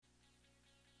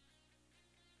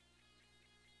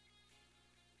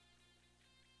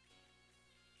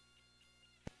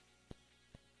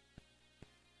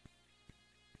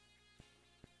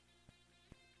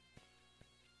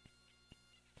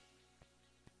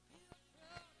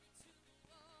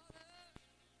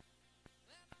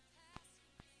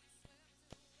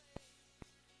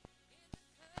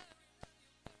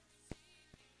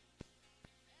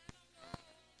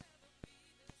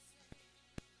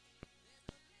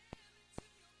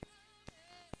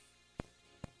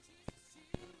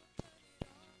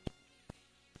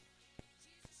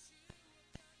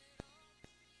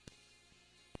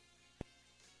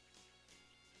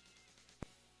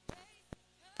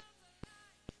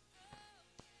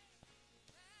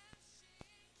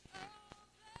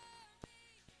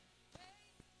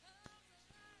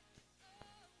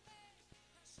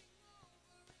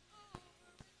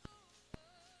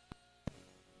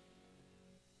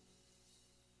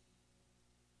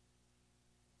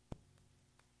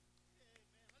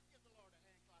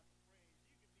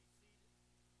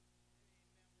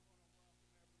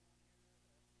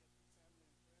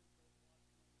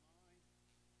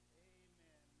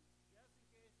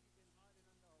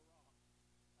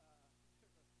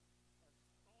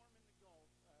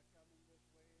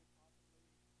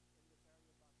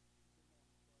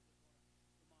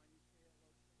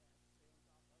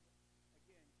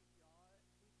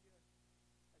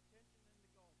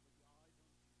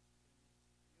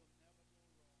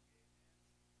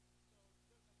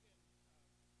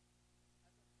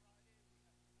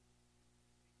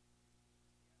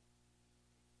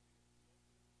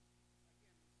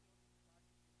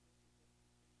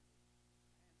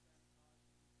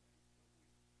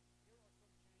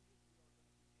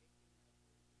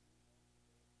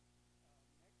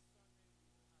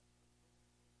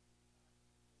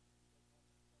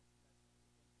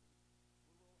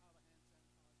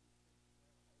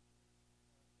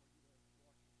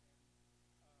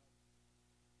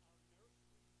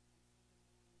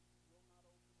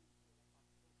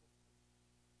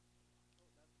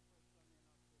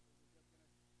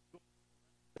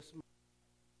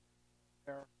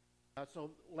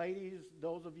So, ladies,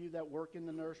 those of you that work in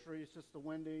the nursery, Sister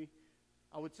Wendy,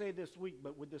 I would say this week,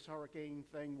 but with this hurricane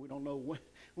thing, we don't know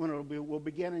when it'll be. We're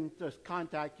beginning to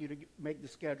contact you to make the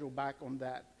schedule back on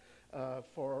that.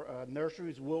 For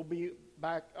nurseries, will be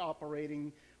back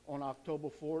operating on October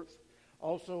 4th.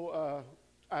 Also,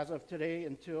 as of today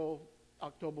until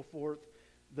October 4th,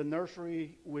 the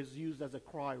nursery was used as a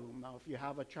cry room. Now, if you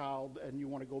have a child and you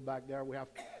want to go back there, we have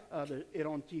it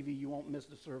on TV. You won't miss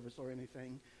the service or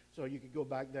anything. So you could go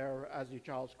back there as your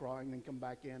child's crying and come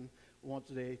back in once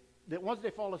they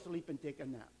fall asleep and take a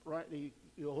nap, right?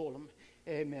 You'll hold them.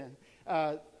 Amen.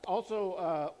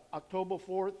 Also, October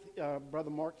 4th, Brother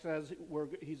Mark says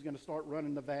he's going to start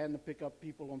running the van to pick up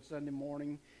people on Sunday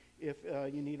morning if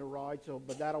you need a ride.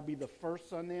 But that'll be the first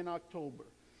Sunday in October.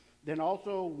 Then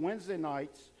also Wednesday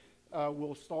nights,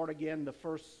 we'll start again the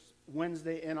first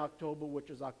Wednesday in October, which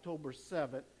is October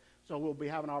 7th. So we'll be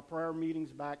having our prayer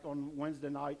meetings back on Wednesday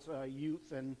nights,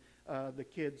 youth and the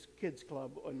kids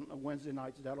club on Wednesday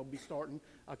nights. That'll be starting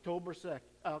October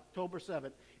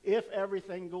 7th, if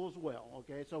everything goes well.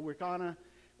 Okay, so we're kind of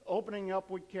opening up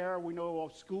with care. We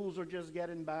know schools are just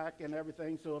getting back and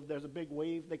everything. So if there's a big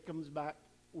wave that comes back,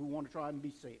 we want to try and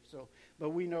be safe. But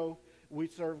we know we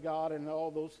serve God and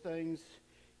all those things.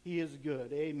 He is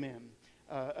good. Amen.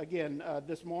 Again,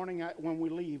 this morning when we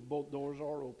leave, both doors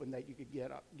are open that you could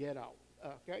get out.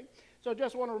 Okay? So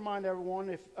just want to remind everyone,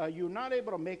 if you're not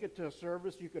able to make it to a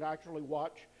service, you could actually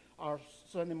watch our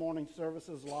Sunday morning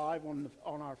services live on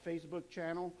our Facebook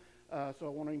channel. So I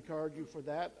want to encourage you for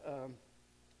that.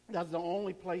 That's the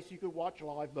only place you could watch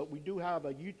live, but we do have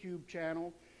a YouTube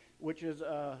channel, which is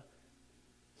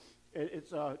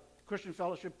it's Christian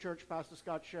Fellowship Church, Pastor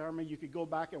Scott Sherman. You could go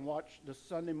back and watch the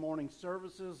Sunday morning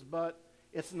services, but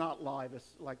it's not live.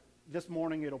 It's like this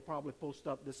morning, it'll probably post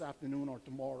up this afternoon or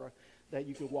tomorrow that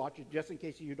you could watch it, just in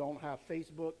case you don't have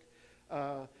Facebook.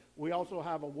 We also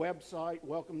have a website,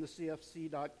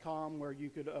 welcometocfc.com, where you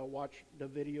could watch the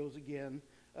videos again.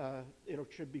 It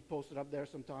should be posted up there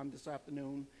sometime this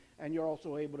afternoon, and you're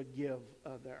also able to give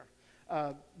there.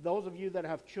 Those of you that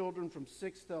have children from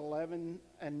 6 to 11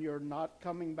 and you're not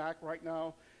coming back right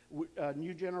now,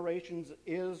 New Generations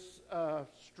is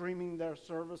streaming their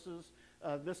services.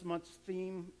 This month's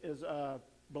theme is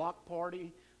Block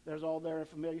Party. There's all their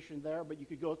information there, but you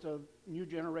could go to New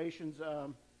Generations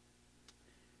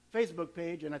Facebook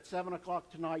page, and at 7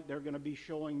 o'clock tonight, they're going to be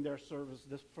showing their service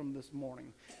from this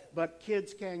morning. But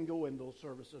kids can go in those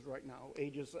services right now,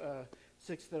 ages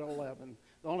 6 to 11.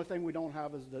 The only thing we don't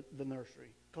have is the nursery.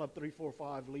 Club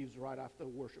 345 leaves right after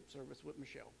worship service with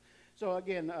Michelle. So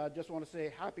again, just want to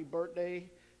say happy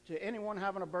birthday to anyone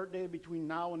having a birthday between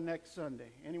now and next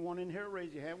Sunday. Anyone in here,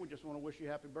 raise your hand. We just want to wish you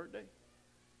happy birthday.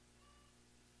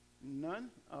 None?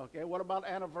 Okay, what about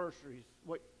anniversaries?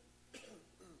 What?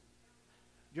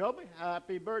 Joby,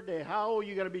 happy birthday. How old are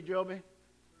you going to be, Joby?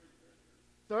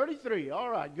 33. All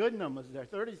right, good numbers there,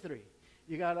 33.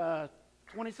 You got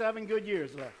 27 good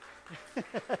years left.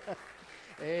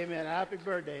 Amen, happy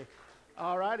birthday.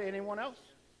 All right, anyone else?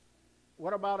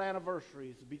 What about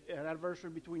anniversaries? An anniversary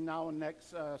between now and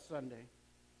next Sunday.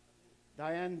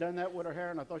 Diane done that with her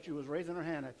hair, and I thought she was raising her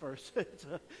hand at first.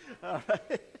 All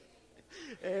right.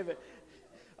 Amen.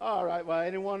 All right. Well,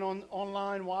 anyone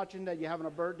online watching that you're having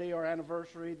a birthday or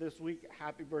anniversary this week,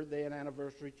 happy birthday and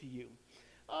anniversary to you.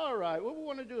 All right. What we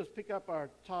want to do is pick up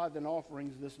our tithe and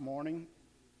offerings this morning.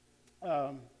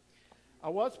 I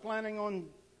was planning on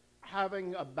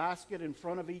having a basket in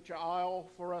front of each aisle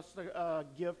for us to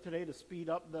give today to speed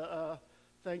up the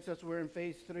things since we're in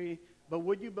phase 3. But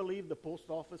would you believe the post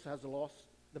office has lost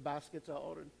the baskets I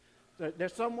ordered? They're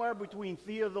somewhere between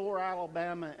Theodore,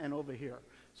 Alabama, and over here.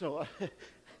 So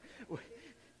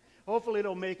hopefully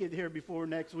they'll make it here before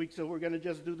next week. So we're going to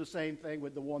just do the same thing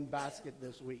with the one basket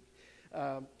this week.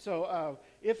 So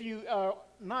if you are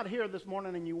not here this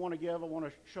morning and you want to give, I want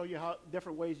to show you how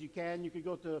different ways you can. You could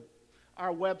go to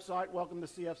our website,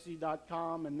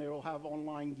 welcometocfc.com, and they will have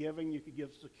online giving. You could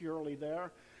give securely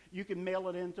there. You can mail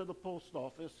it into the post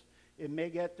office. It may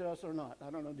get to us or not. I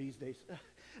don't know these days.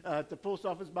 The post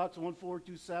office box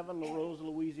 1427, La Rose,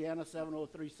 Louisiana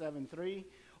 70373.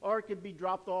 Or it could be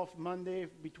dropped off Monday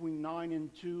between 9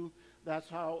 and 2. That's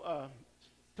how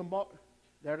tomorrow.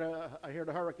 I hear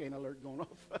the hurricane alert going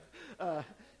off.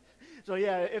 So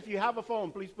yeah, if you have a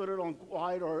phone, please put it on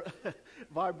quiet or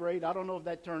vibrate. I don't know if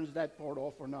that turns that part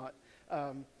off or not.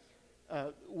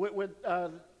 With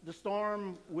the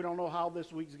storm, we don't know how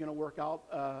this week's going to work out.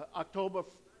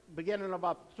 Beginning of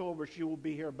October, she will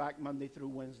be here back Monday through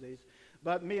Wednesdays.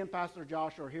 But me and Pastor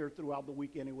Josh are here throughout the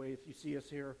week anyway. If you see us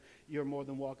here, you're more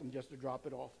than welcome just to drop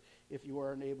it off if you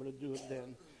weren't able to do it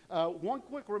then. One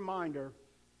quick reminder,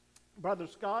 Brother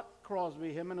Scott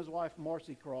Crosby, him and his wife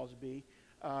Marcy Crosby,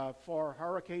 for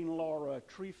Hurricane Laura, a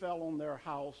tree fell on their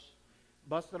house,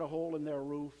 busted a hole in their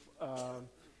roof.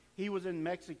 He was in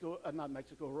Mexico,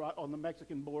 right on the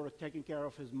Mexican border, taking care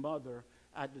of his mother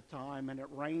at the time, and it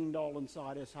rained all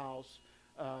inside his house.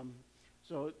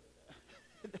 So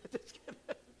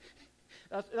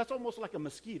that's almost like a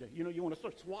mosquito. You know, you want to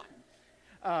start swatting.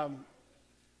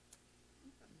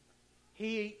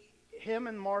 Him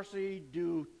and Marcy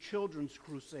do children's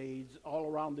crusades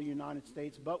all around the United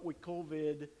States, but with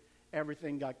COVID,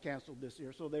 everything got canceled this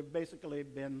year. So they've basically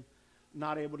been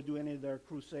not able to do any of their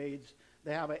crusades.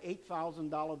 They have an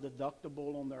 $8,000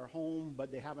 deductible on their home,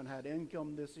 but they haven't had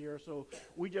income this year. So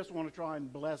we just want to try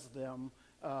and bless them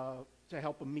to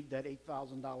help them meet that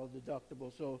 $8,000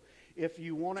 deductible. So if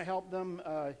you want to help them,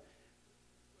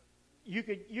 you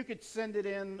could send it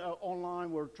in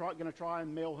online. We're going to try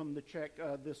and mail him the check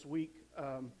this week.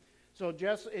 So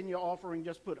just in your offering,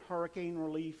 just put Hurricane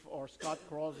Relief or Scott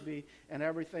Crosby, and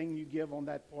everything you give on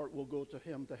that part will go to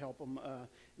him to help him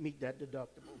meet that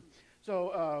deductible.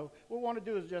 So what we want to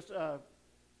do is just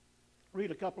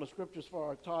read a couple of scriptures for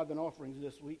our tithe and offerings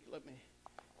this week. Let me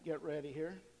get ready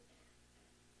here.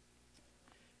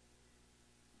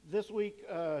 This week,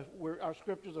 our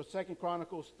scriptures are 2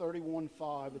 Chronicles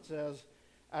 31:5. It says,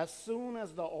 "As soon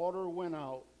as the order went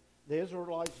out, the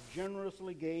Israelites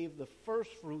generously gave the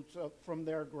first fruits from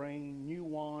their grain, new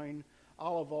wine,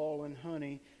 olive oil, and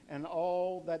honey, and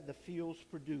all that the fields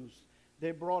produced.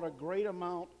 They brought a great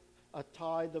amount, a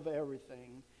tithe of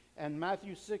everything." And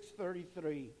Matthew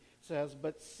 6:33 says,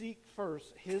 "But seek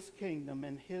first his kingdom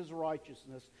and his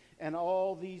righteousness, and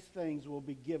all these things will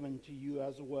be given to you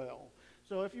as well."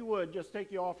 So if you would, just take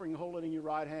your offering, hold it in your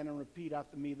right hand, and repeat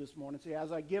after me this morning. Say,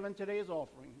 "As I give in today's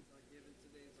offering,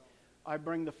 I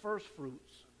bring the first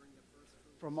fruits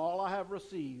from all I have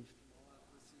received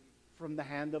from the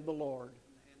hand of the Lord.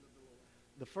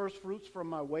 The first fruits from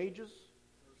my wages,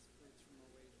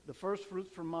 the first fruits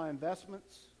from my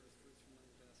investments,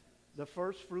 the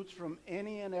first fruits from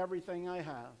any and everything I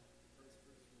have.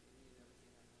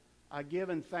 I give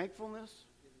in thankfulness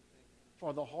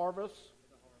for the harvest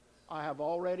I have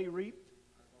already reaped,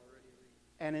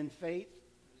 and in faith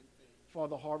for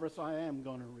the harvest I am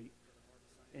going to reap.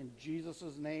 In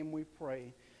Jesus' name we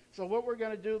pray." So what we're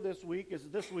going to do this week is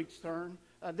this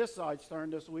side's turn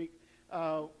this week.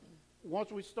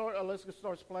 Once we start, Alyssa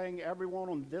starts playing, everyone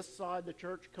on this side of the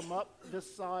church, come up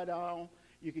this side aisle.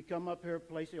 You could come up here,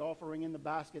 place the offering in the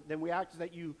basket. Then we ask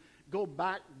that you go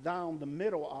back down the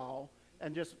middle aisle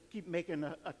and just keep making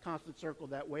a constant circle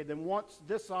that way. Then once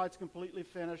this side's completely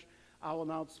finished, I'll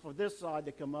announce for this side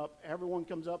to come up. Everyone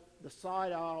comes up the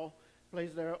side aisle,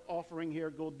 place their offering here,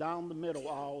 go down the middle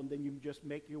aisle, and then you just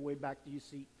make your way back to your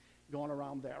seat going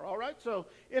around there. All right? So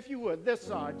if you would, this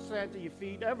side, stand to your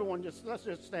feet. Everyone, let's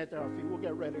just stand to our feet. We'll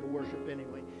get ready to worship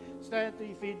anyway. Stand to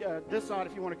your feet. This side,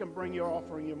 if you want to come bring your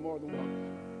offering, you're more than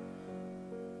welcome.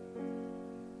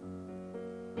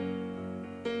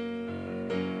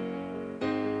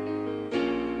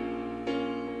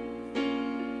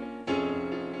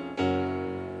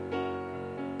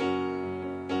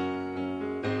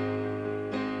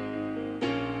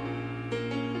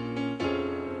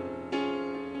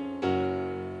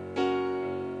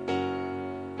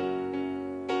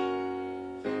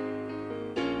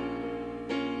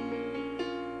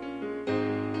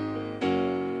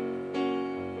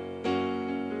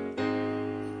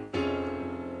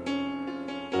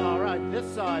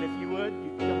 This side, if you would, you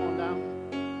can come on down.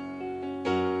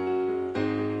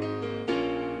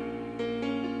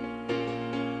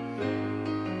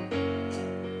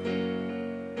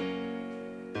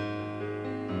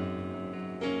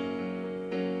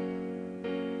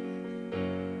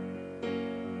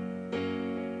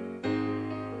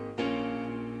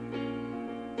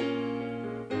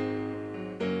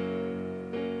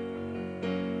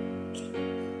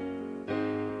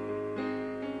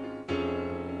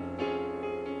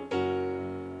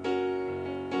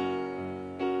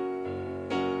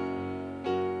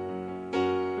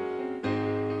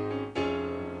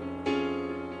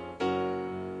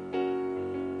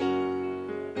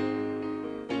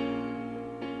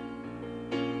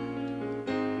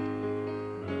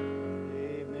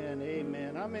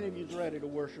 How many of you is ready to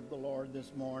worship the Lord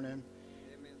this morning?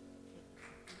 Amen.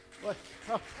 What?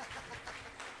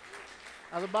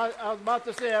 I was about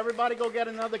to say, everybody go get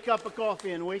another cup of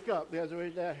coffee and wake up. Because we're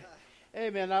there.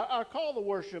 Amen. Our call to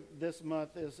worship this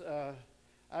month is, I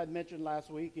had mentioned last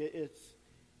week,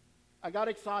 I got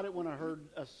excited when I heard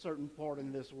a certain part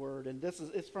in this word. And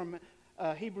it's from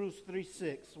Hebrews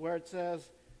 3:6, where it says,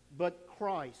 But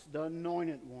Christ, the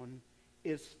anointed one,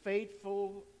 is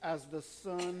faithful as the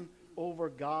sun over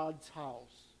God's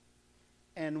house,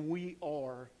 and we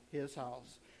are his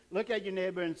house. Look at your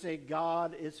neighbor and say,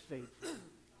 God is faithful.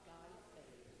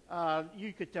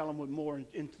 You could tell them with more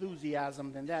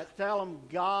enthusiasm than that. Tell them,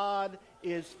 God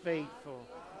is faithful.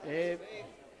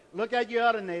 Look at your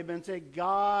other neighbor and say,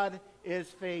 God is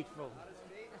faithful.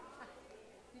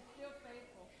 He's still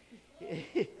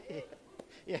faithful.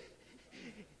 Yeah.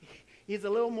 He's a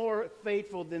little more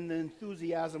faithful than the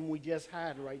enthusiasm we just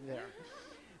had right there.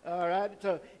 All right,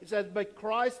 so it says, but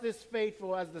Christ is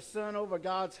faithful as the sun over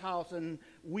God's house, and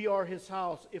we are his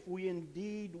house if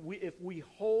we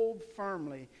hold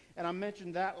firmly. And I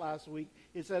mentioned that last week.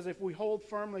 It says if we hold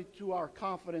firmly to our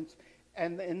confidence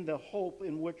and in the hope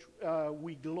in which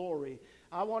we glory.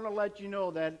 I want to let you know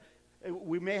that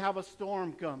we may have a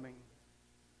storm coming.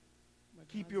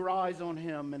 Keep your eyes on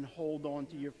him and hold on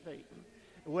to your faith.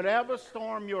 Whatever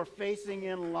storm you're facing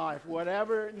in life,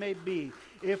 whatever it may be,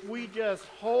 if we just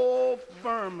hold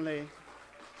firmly.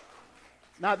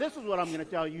 Now, this is what I'm going to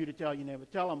tell you to tell your neighbor.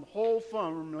 Tell them, hold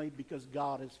firmly because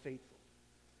God is faithful.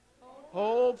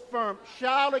 Hold firm.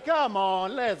 Shout it. Come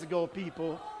on. Let's go,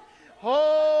 people.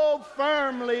 Hold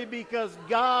firmly because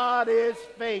God is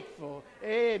faithful.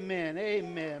 Amen.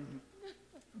 Amen.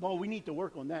 Well, we need to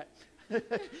work on that.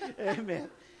 Amen.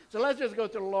 So let's just go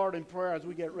to the Lord in prayer as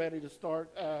we get ready to start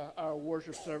our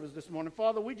worship service this morning.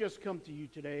 Father, we just come to you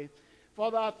today.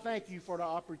 Father, I thank you for the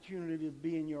opportunity to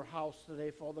be in your house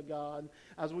today, Father God,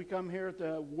 as we come here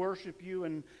to worship you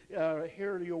and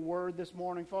hear your word this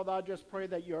morning. Father, I just pray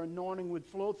that your anointing would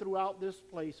flow throughout this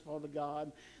place, Father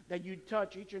God, that you'd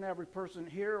touch each and every person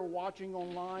here or watching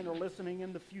online or listening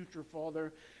in the future,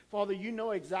 Father. Father, you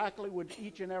know exactly what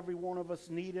each and every one of us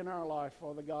need in our life,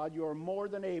 Father God. You are more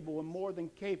than able and more than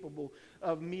capable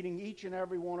of meeting each and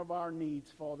every one of our needs,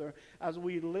 Father, as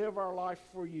we live our life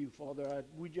for you, Father.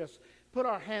 We just put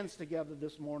our hands together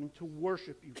this morning to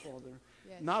worship you, Father.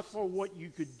 Yes. Not for what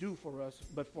you could do for us,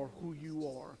 but for who you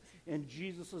are. In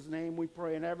Jesus' name we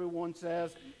pray, and everyone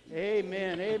says,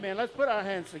 amen, amen. Let's put our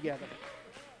hands together.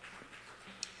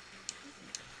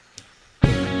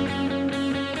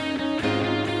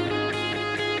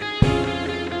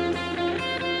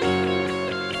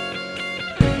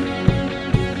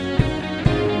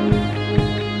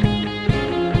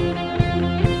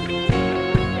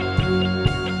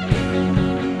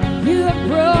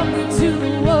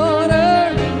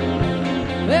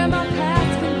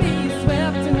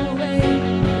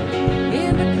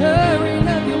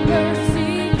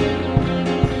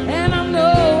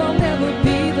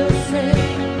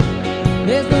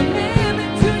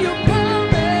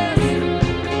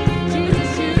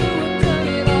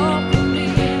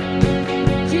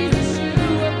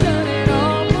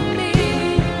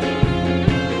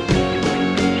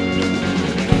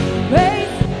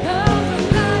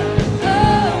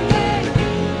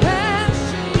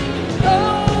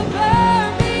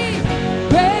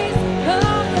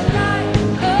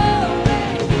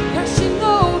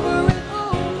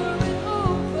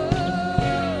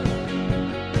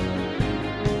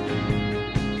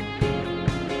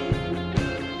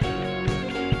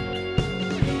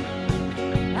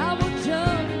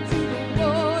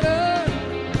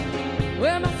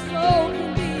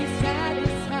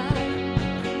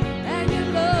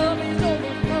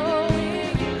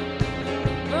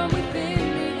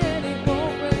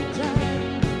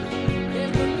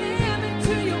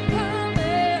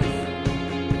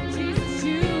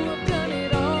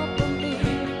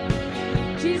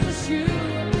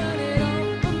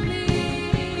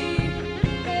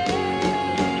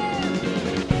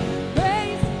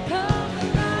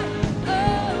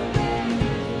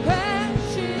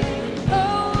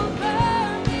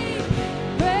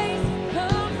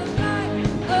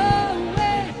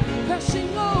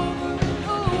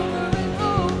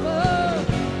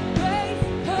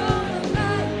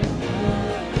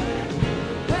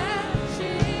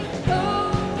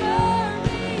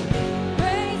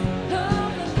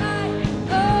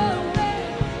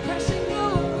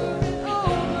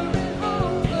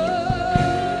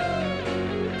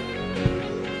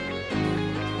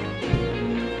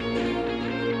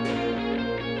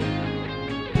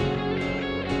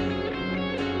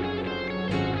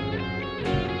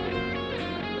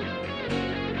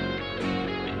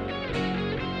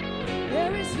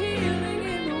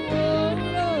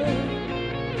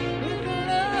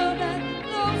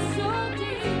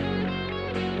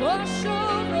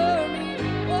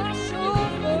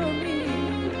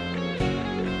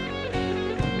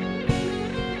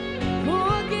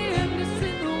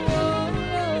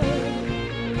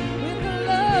 With a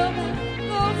love that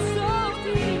goes so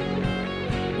deep.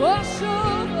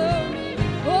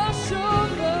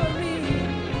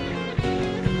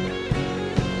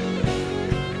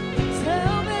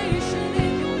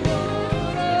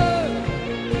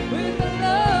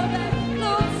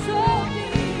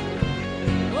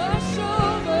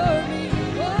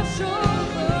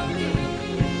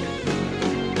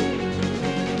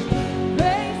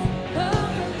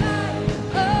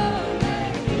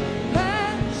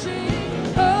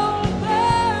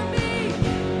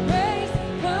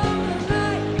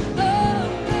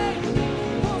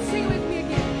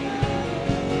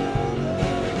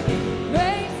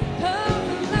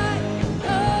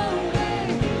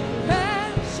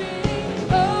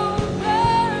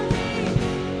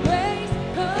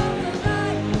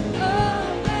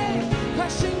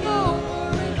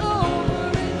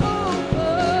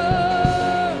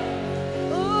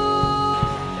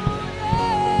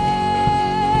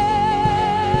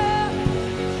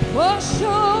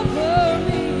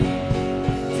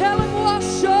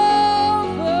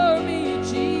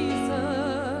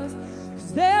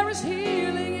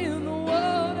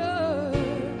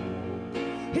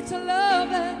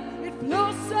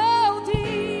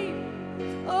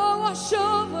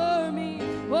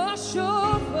 Wash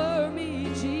over me,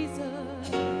 Jesus.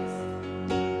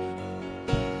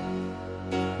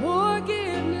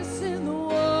 Forgiveness in the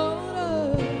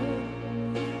water,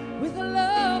 with a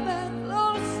love that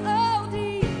flows so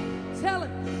deep. Tell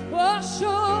it, wash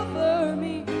over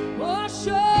me,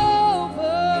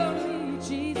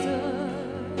 Jesus.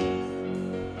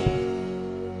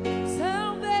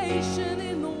 Salvation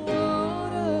in the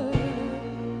water,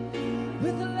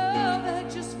 with a love that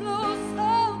just flows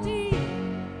so deep.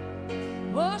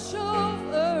 Wash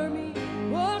over me,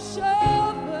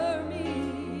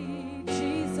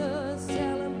 Jesus.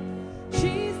 Tell him,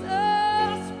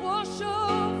 Jesus, wash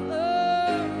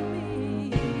over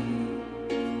me.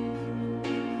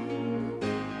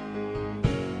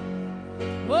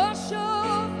 Wash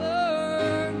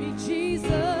over me, Jesus.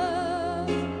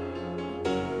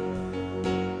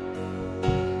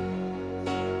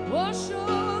 Wash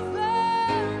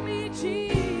over me,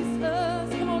 Jesus.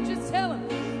 Come on, just tell him.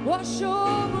 Wash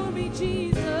over me,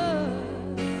 Jesus.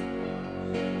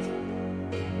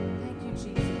 Thank you,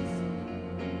 Jesus.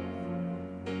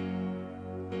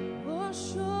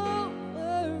 Wash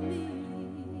over me.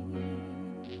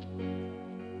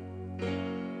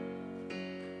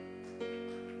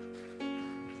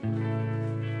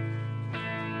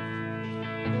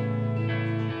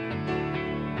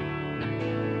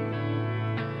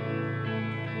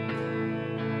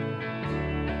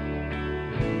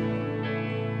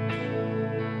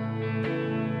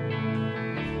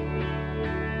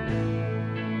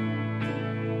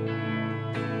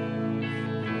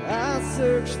 I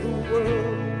searched the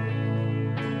world,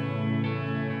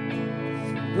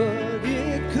 but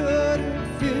it couldn't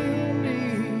fill me.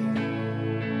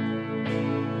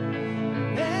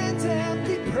 And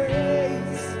empty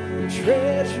praise and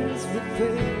treasures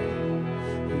within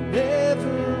were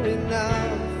never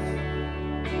enough.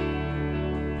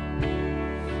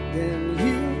 Then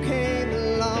you came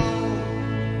along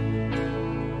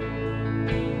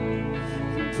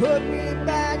and put me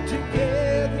back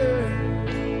together.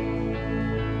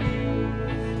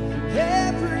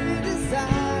 Every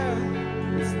desire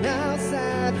is now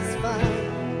satisfied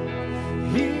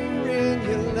here in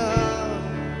your love.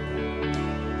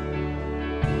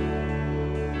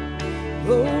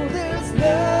 Oh, there's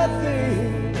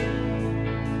nothing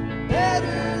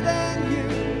better than you.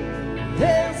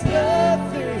 There's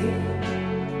nothing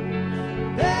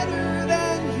better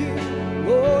than you.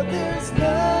 Oh, there's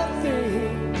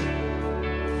nothing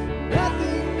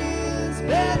is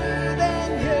better than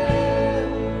you.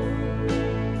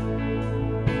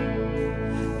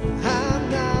 I'm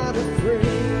not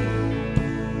afraid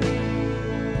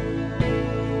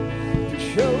to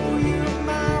show you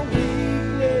my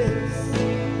weakness,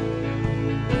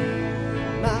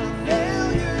 my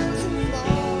failures and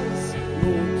flaws.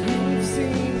 Lord, you've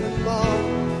seen them all,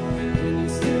 and you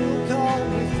still call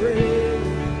me friend.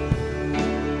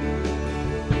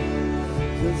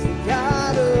 'Cause the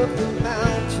God of the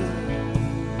mountain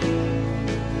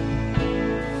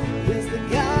is the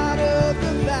God of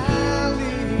the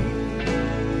valley.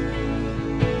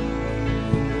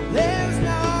 There's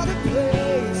not a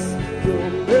place your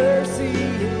mercy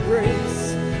and grace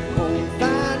won't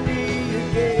find me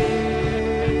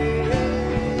again.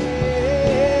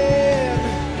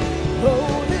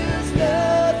 Oh, there's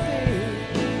nothing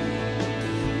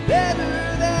better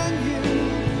than you.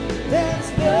 There's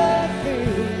nothing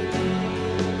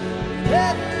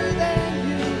better than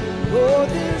you. Oh,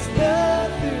 there's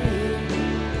nothing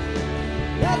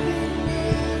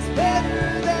is better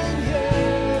than you.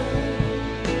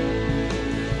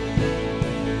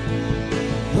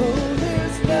 Oh,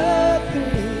 there's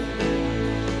nothing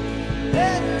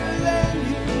better than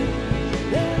you.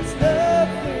 There's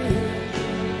nothing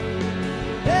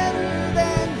better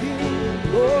than you.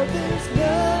 Oh, there's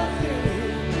nothing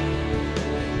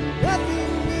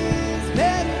is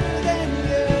better than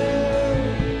you.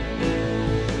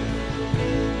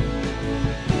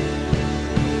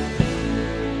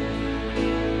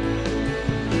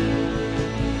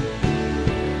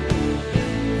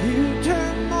 You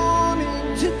turn mourning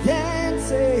to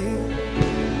dancing.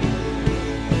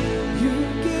 You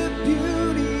give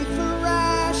beauty for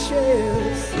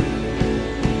ashes.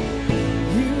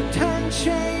 You turn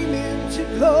shame into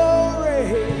glory.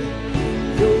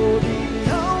 You're the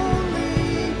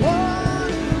only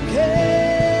one who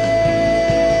can.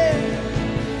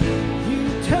 You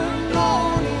turn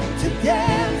mourning to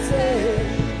dancing.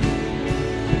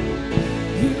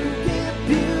 You give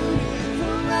beauty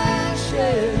for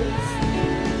ashes.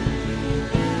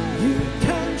 You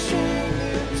turn shame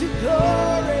into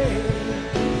glory.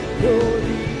 You're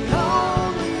the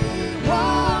only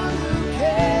one who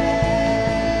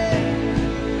can.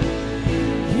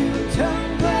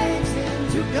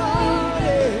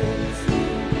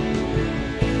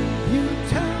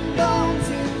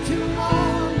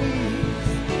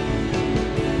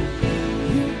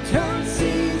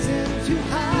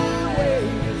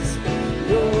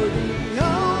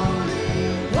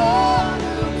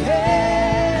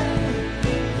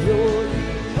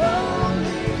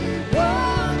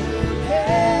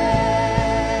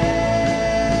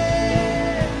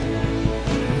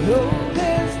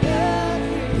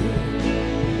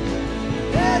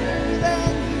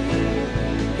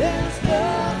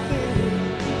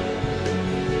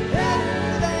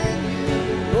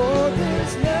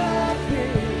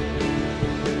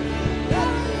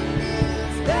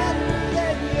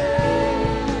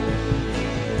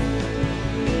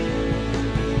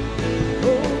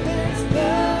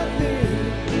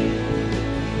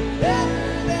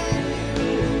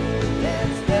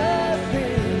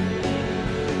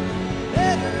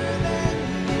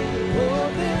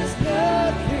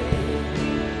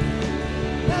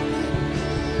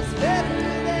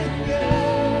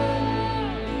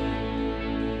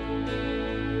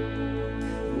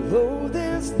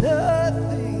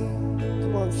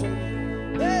 on,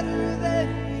 sing. Better than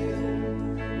you,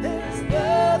 there's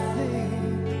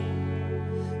nothing.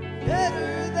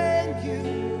 Better than you,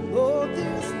 Lord,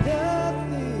 there's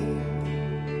nothing.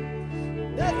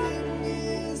 Nothing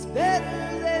is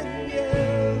better than you.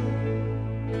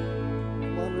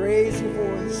 Come on, raise your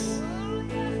voice.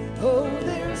 Oh,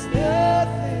 there's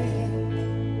nothing.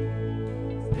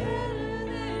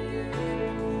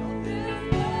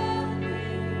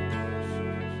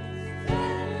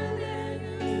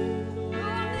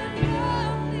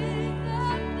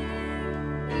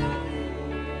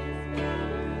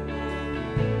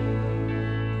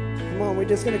 We're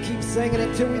just going to keep singing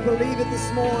it till we believe it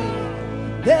this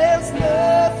morning. There's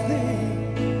nothing.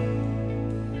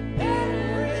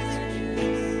 Praise you,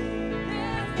 Jesus.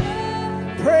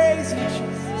 Praise you,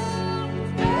 Jesus.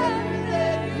 Better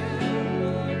than you.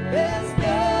 There's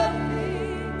nothing.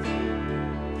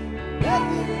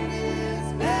 Nothing is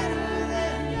better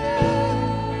than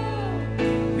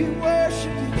you. We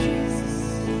worship you, Jesus.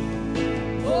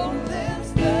 Oh,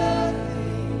 there's nothing.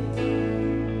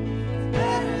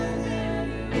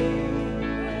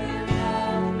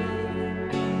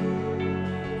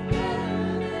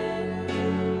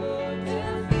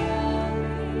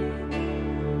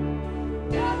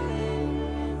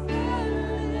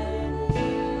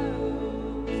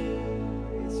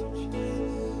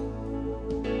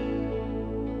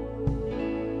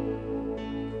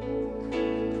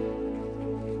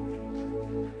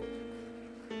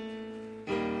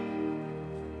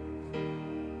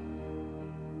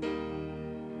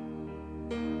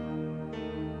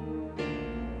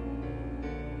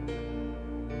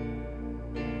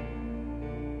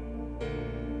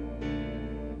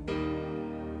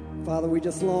 Father, we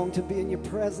just long to be in your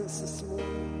presence this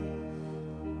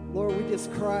morning. Lord, we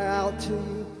just cry out to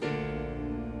you.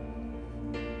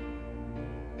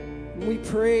 And we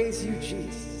praise you,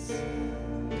 Jesus.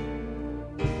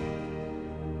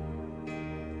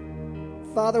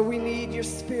 Father, we need your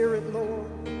spirit, Lord.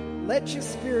 Let your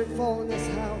spirit fall in this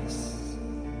house.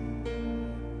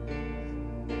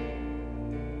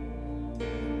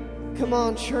 Come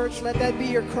on, church, let that be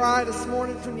your cry this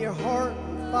morning from your heart.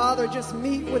 Father, just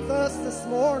meet with us this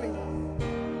morning.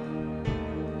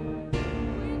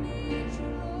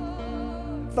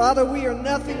 Father, we are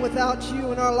nothing without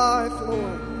you in our life,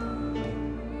 Lord.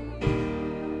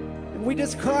 And we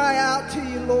just cry out to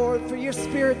you, Lord, for your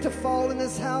spirit to fall in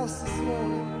this house this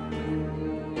morning.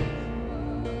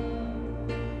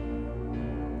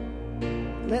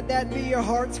 Let that be your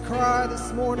heart's cry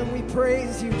this morning. We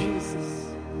praise you, Jesus.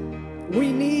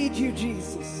 We need you,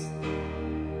 Jesus.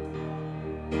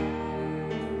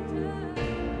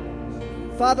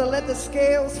 Father, let the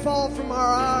scales fall from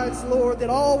our eyes, Lord, that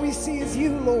all we see is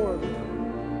you, Lord.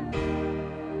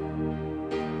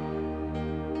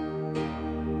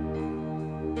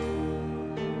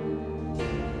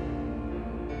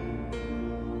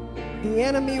 The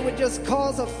enemy would just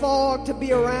cause a fog to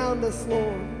be around us,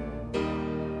 Lord.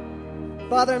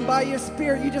 Father, and by your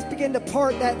Spirit, you just begin to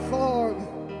part that fog.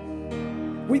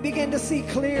 We begin to see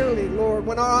clearly, Lord,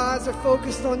 when our eyes are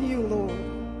focused on you, Lord.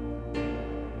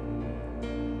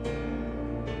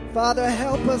 Father,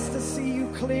 help us to see you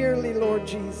clearly, Lord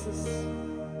Jesus.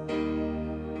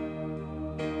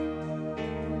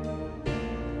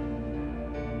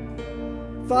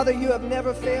 Father, you have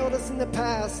never failed us in the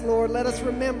past, Lord. Let us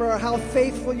remember how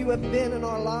faithful you have been in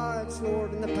our lives,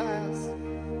 Lord, in the past.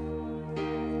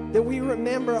 That we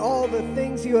remember all the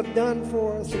things you have done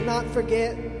for us and not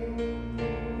forget.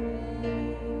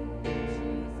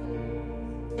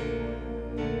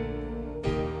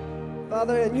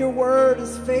 Father, and your word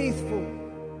is faithful.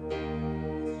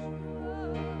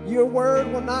 Your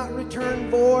word will not return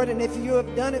void, and if you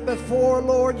have done it before,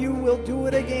 Lord, you will do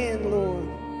it again, Lord.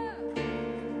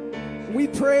 We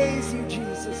praise you,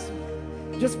 Jesus.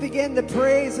 Just begin to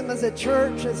praise him as a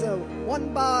church, as a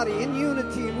one body in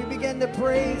unity. We begin to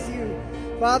praise you,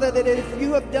 Father, that if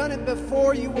you have done it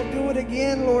before, you will do it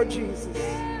again, Lord Jesus.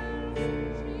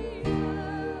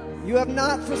 You have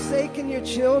not forsaken your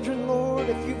children, Lord.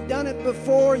 If you've done it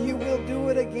before, you will do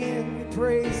it again. We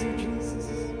praise you, Jesus.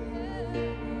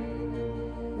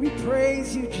 We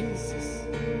praise you, Jesus.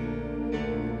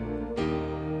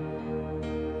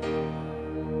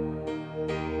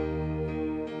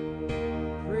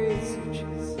 Praise you,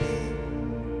 Jesus.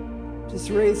 Just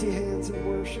raise your hands and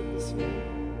worship this morning.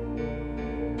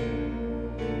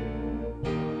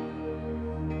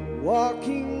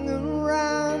 Walking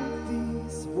around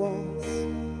these walls,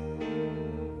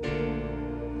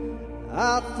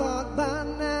 I thought by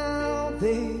now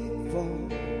they'd fall,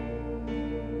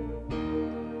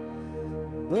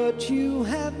 but you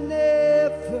have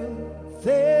never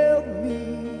failed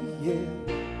me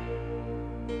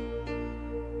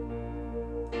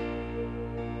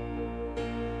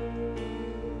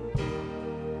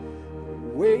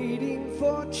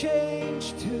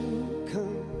change to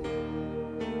come,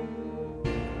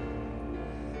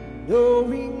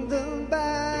 knowing the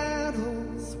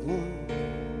battle's won,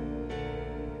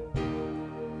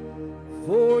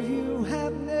 for you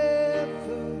have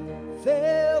never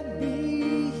failed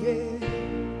me yet.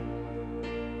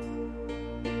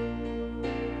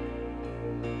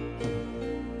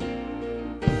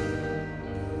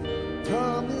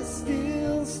 Promise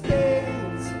still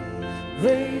stands,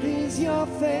 great is your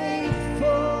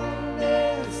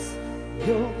faithfulness,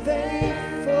 your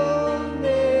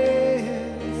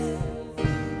faithfulness.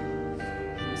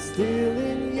 I'm still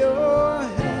in your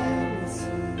hands,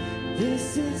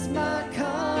 this is my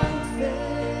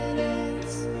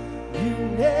confidence, you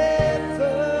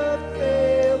never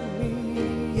failed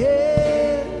me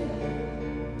yet.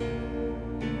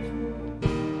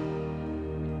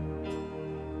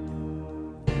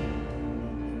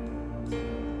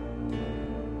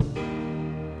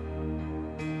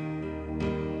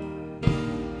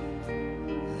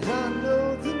 I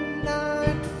know the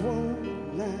night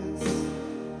won't last,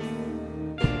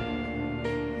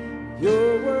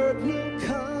 your word will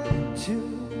come to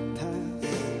pass.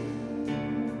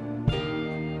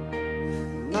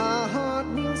 My heart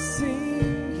will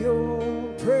sing your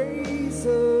praise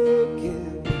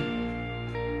again.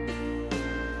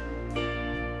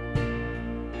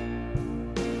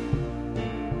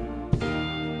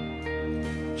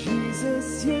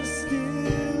 Jesus, you're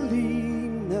still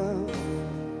enough.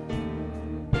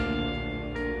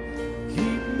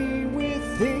 Keep me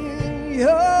within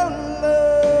your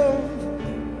love.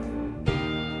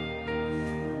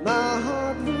 My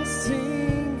heart will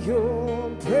sing your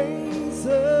praise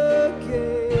again.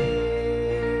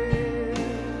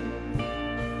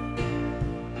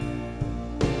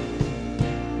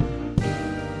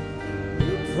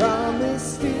 Your promise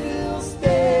still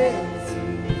stands,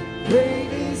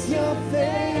 great is your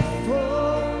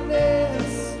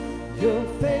faithfulness, your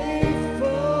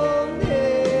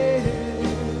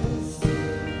faithfulness.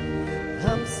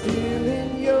 I'm still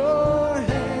in your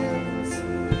hands,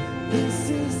 this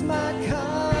is my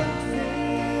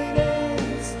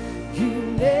confidence, you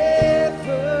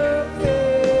never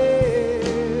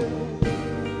fail.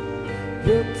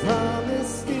 Your promise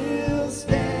still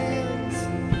stands,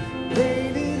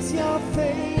 great is your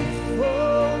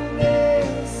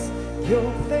faithfulness,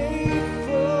 your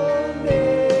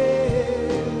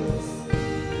faithfulness.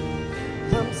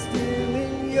 I'm still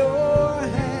in your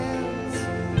hands,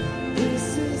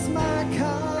 this is my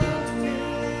confidence,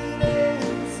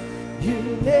 you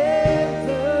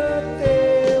never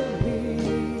fail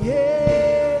me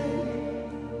yet.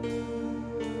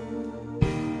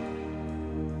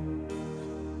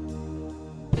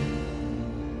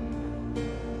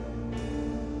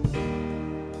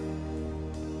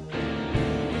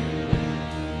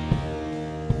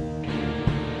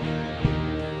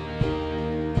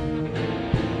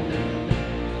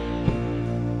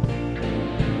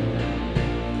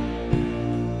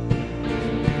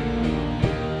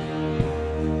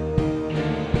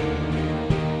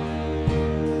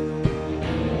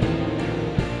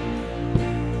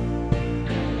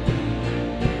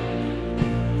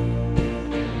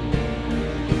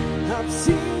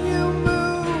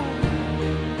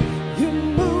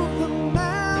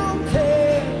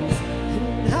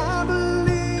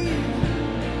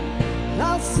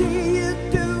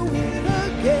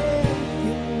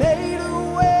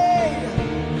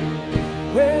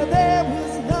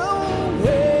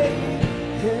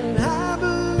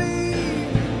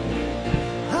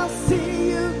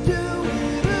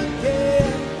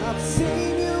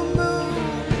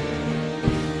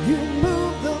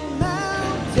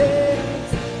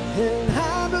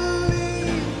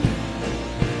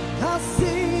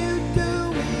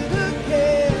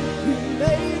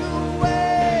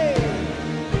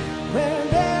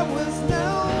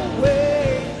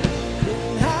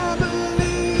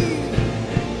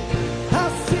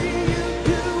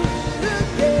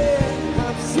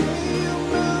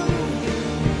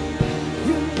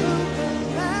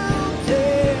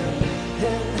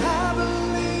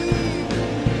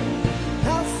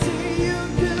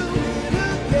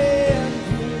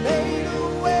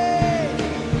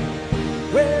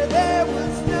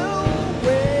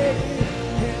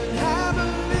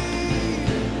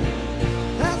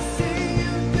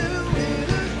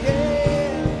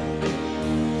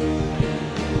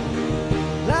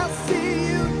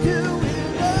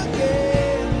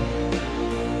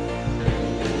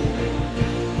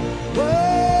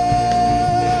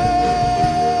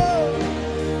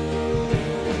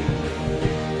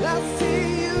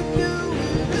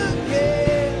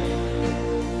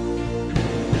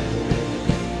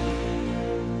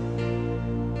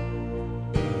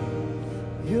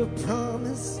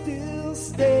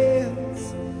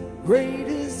 Great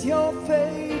is your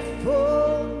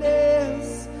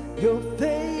faithfulness, your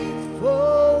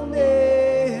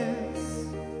faithfulness.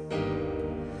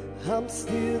 I'm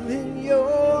still in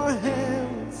your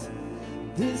hands.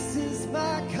 This is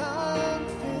my confidence.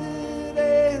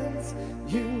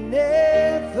 You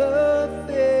never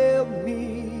fail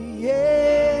me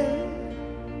yet.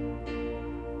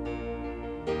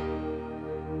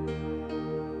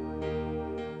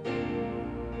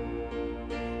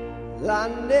 I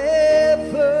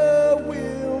never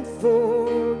will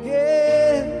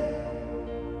forget.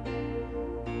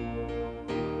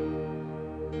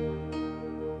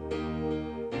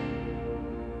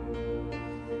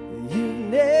 You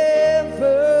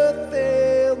never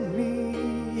fail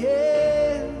me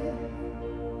yet.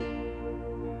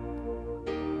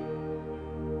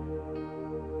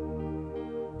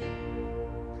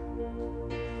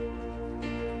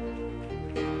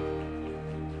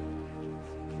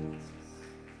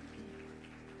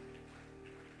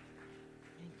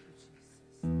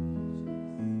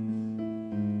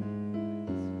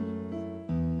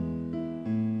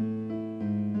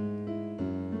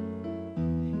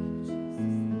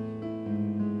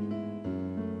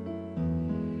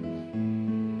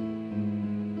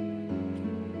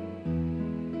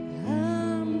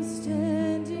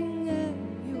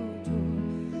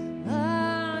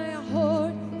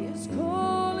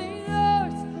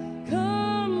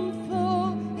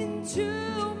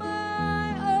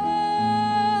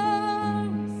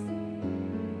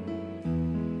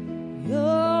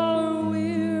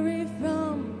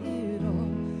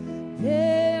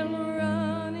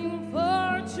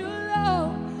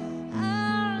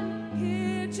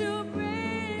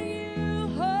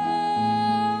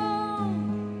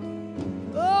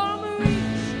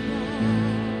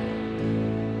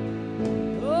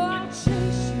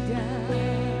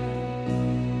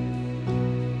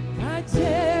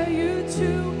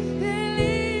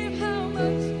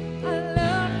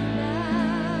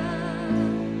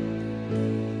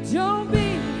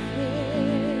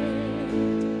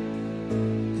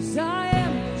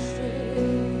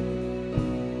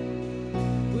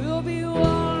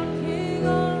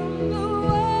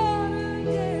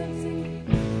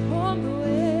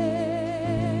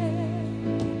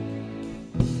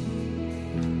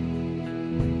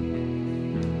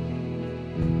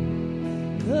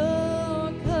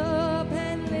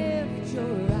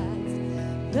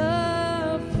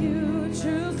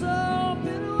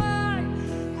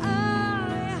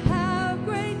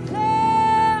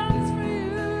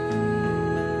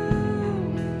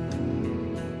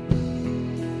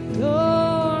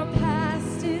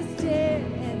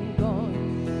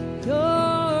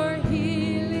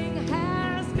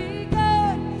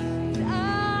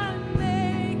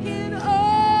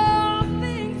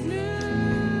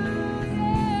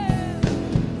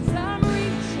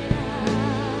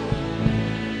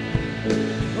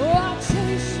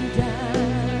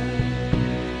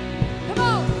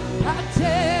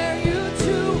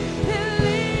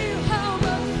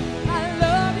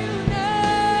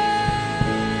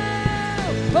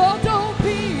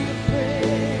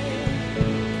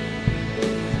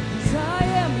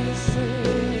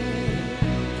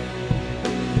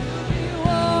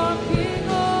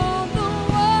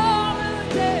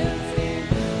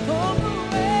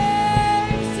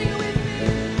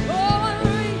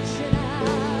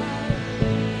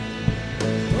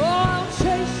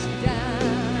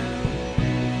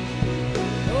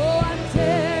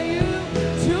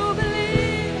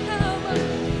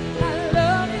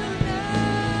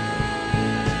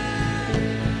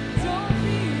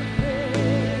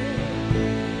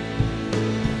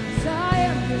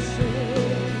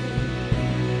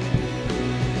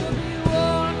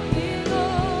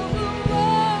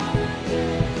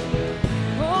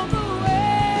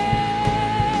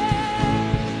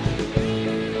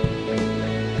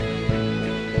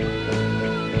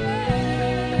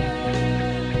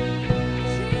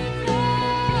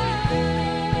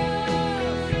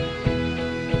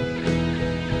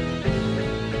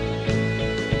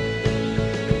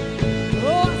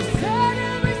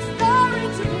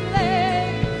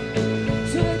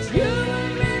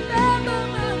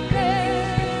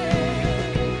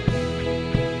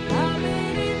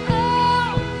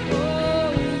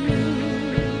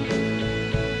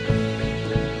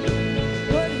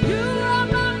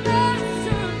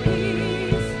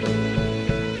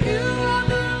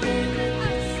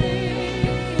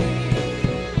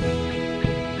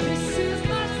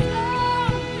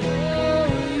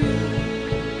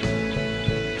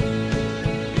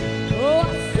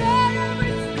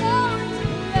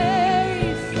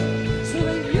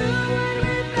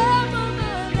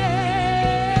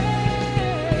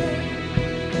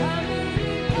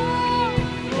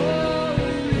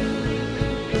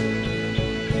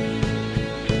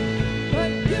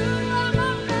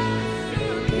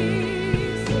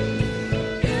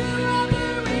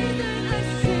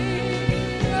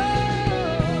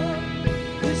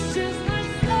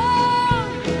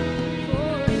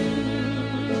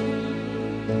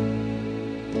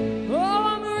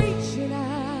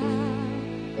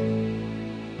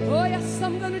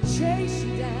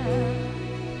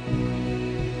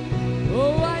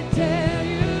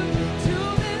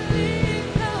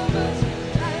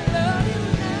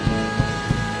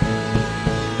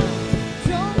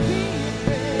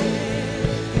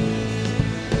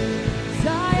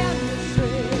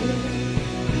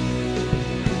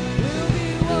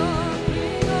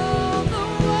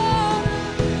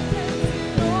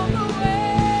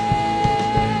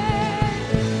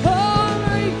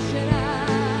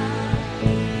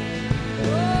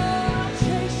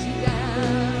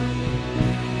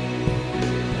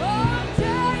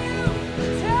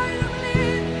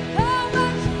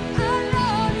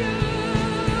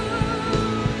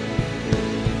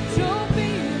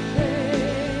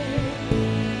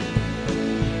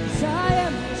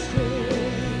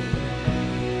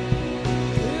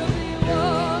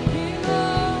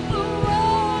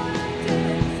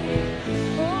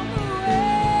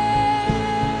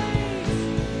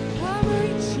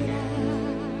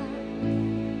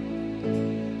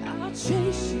 I'll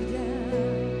chase you down.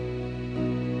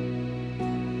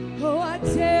 Oh, I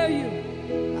dare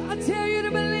you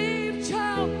to believe,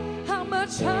 child, how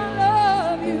much I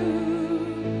love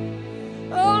you.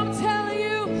 Oh, I'm telling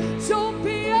you, don't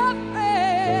be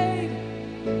afraid,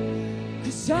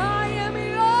 'cause I am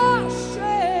your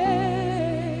strength.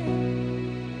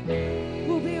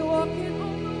 We'll be walking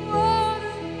on the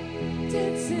water,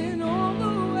 dancing on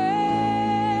the waves.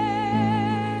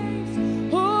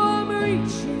 Oh, I'm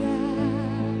reaching out,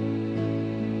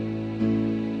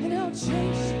 and I'll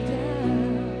chase you down.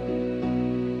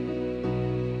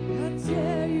 I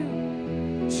dare you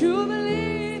to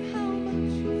believe how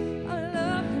much I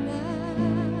love you now.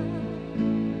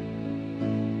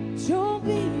 Don't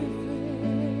be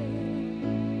afraid,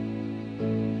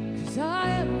 'cause I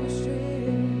am your strength.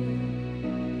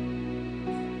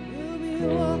 We'll be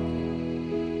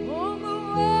walking on the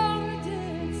water,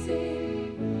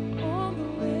 dancing on the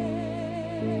waves.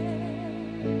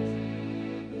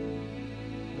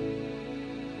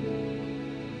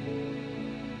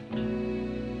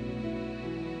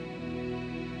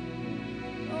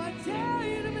 Oh, I dare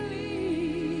you to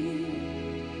believe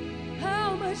how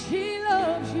much He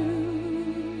loves you.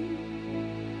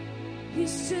 He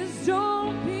says,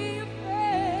 don't be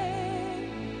afraid.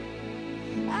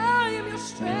 I am your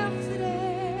strength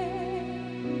today.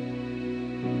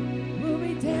 We'll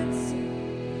be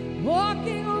dancing,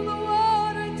 walking on the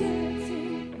water,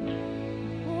 dancing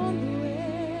on the waves.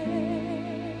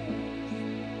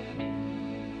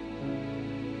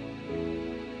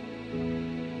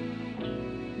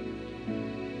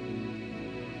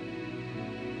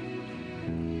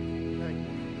 Thank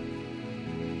you.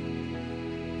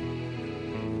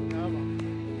 Come on.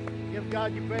 Give God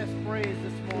your best praise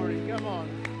this morning. Come on.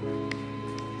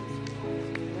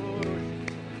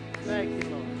 Thank you,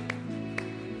 Lord.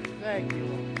 Thank you,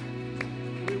 Lord.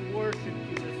 We worship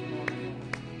you this morning, Lord.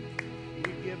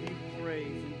 We give you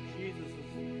praise in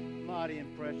Jesus' mighty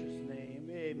and precious name.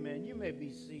 Amen. You may be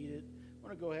seated. I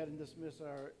want to go ahead and dismiss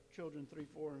our children 3,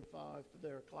 4, and 5 to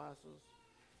their classes.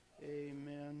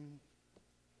 Amen.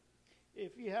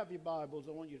 If you have your Bibles,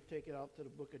 I want you to take it out to the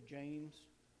book of James,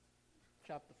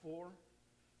 chapter 4.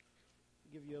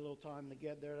 Give you a little time to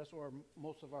get there. That's where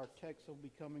most of our texts will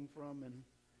be coming from. And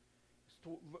it's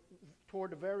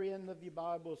toward the very end of your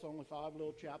Bible, it's only 5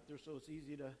 little chapters, so it's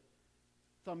easy to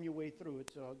thumb your way through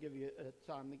it. So I'll give you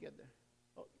time to get there.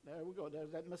 Oh, there we go.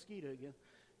 There's that mosquito again.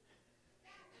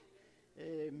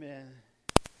 Amen.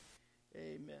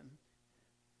 Amen.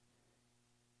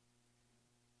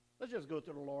 Let's just go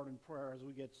to the Lord in prayer as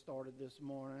we get started this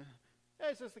morning.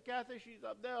 Hey, Sister Kathy, she's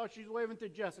up there. Oh, she's waving to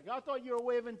Jessica. I thought you were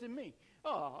waving to me.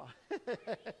 Oh.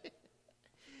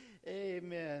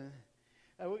 Amen.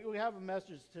 We have a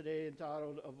message today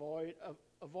entitled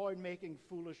Avoid Making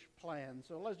Foolish Plans.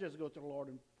 So let's just go to the Lord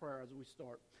in prayer as we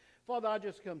start. Father, I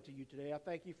just come to you today. I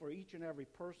thank you for each and every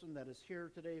person that is here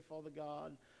today, Father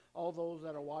God. All those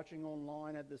that are watching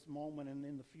online at this moment and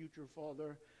in the future,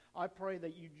 Father. I pray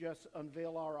that you just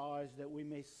unveil our eyes that we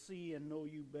may see and know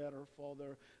you better,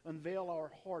 Father. Unveil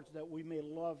our hearts that we may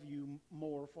love you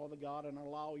more, Father God, and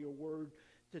allow your word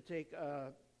to take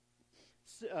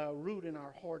root in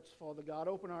our hearts, Father God.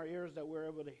 Open our ears that we're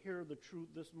able to hear the truth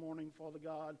this morning, Father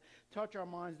God. Touch our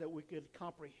minds that we could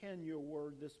comprehend your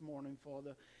word this morning,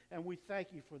 Father. And we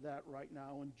thank you for that right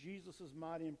now. In Jesus'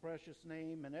 mighty and precious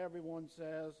name, and everyone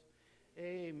says,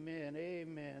 amen,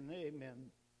 amen,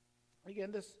 amen.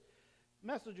 Again, this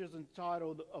message is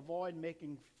entitled, Avoid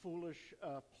Making Foolish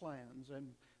Plans.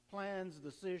 And plans,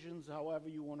 decisions, however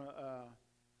you want to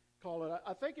call it.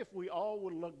 I think if we all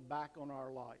would look back on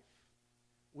our life,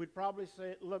 we'd probably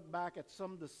look back at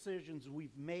some decisions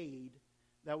we've made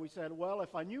that we said, well,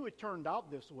 if I knew it turned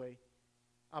out this way,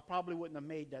 I probably wouldn't have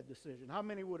made that decision. How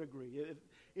many would agree?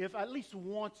 If at least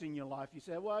once in your life you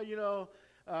said, well, you know,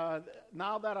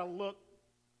 now that I look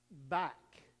back,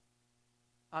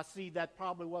 I see that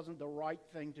probably wasn't the right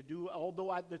thing to do,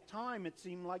 although at the time it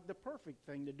seemed like the perfect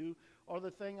thing to do or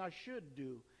the thing I should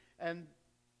do. And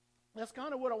that's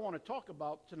kind of what I want to talk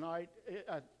about tonight,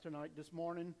 this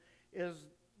morning, is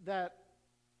that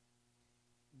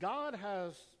God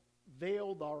has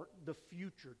veiled the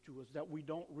future to us, that we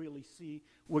don't really see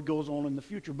what goes on in the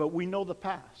future, but we know the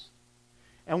past.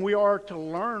 And we are to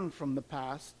learn from the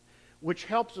past, which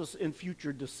helps us in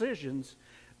future decisions,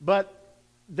 but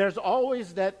there's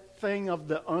always that thing of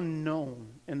the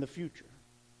unknown in the future.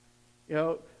 You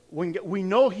know, when we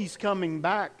know he's coming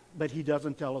back, but he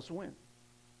doesn't tell us when.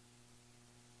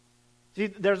 See,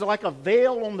 there's like a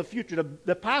veil on the future.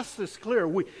 The past is clear.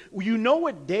 You know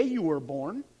what day you were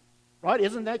born, right?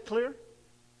 Isn't that clear?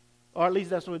 Or at least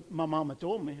that's what my mama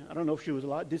told me. I don't know if she was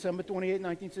alive. December 28,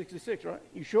 1966, right?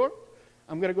 You sure?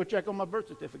 I'm going to go check on my birth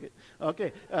certificate.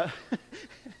 Okay.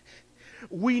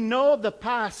 We know the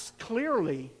past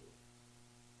clearly,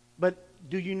 but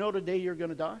do you know the day you're going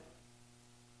to die?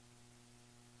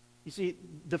 You see,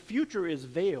 the future is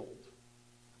veiled.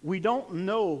 We don't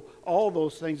know all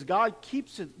those things. God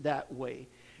keeps it that way.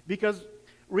 Because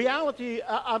reality,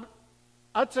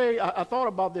 I'd say, I thought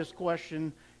about this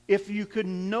question. If you could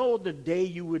know the day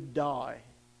you would die,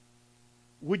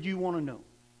 would you want to know?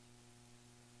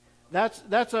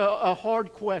 That's a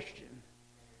hard question.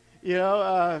 You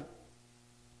know,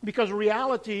 because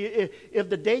reality, if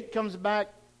the date comes back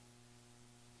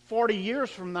 40 years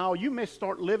from now, you may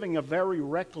start living a very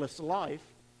reckless life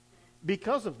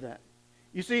because of that.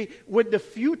 You see, with the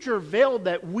future veiled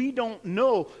that we don't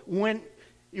know, when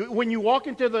you walk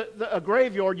into a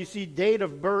graveyard, you see date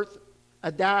of birth,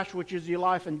 a dash, which is your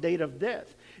life, and date of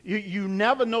death. You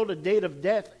never know the date of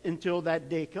death until that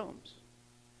day comes.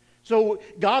 So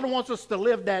God wants us to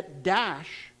live that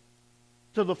dash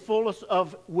to the fullest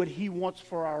of what He wants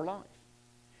for our life.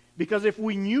 Because if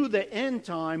we knew the end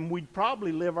time, we'd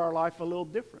probably live our life a little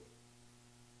different.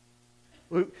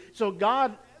 So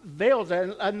God veils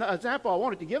that. An example I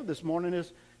wanted to give this morning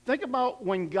is, think about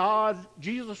when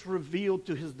Jesus revealed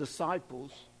to His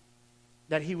disciples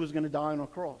that He was going to die on a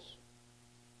cross.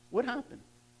 What happened?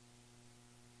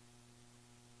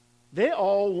 They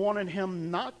all wanted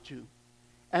Him not to.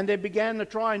 And they began to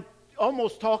try and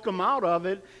almost talk Him out of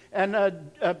it. And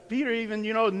Peter even,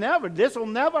 never, this will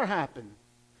never happen.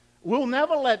 We'll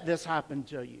never let this happen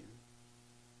to you.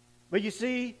 But you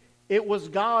see, it was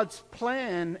God's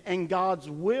plan and God's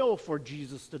will for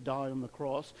Jesus to die on the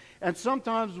cross. And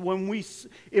sometimes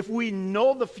if we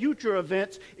know the future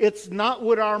events, it's not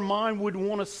what our mind would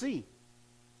want to see.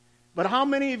 But how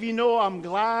many of you know I'm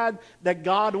glad that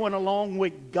God went along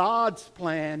with God's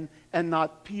plan and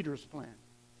not Peter's plan?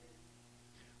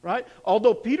 Right?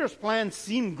 Although Peter's plan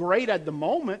seemed great at the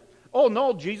moment. Oh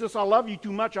no, Jesus, I love you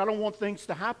too much. I don't want things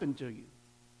to happen to you.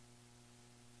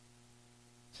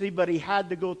 See, but he had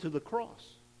to go to the cross.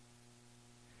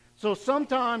 So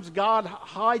sometimes God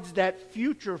hides that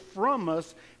future from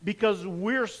us because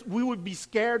we would be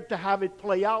scared to have it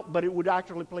play out, but it would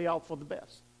actually play out for the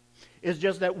best. It's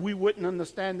just that we wouldn't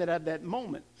understand it at that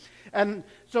moment. And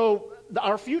so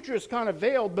our future is kind of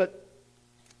veiled, but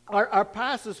our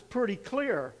past is pretty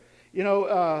clear.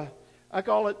 I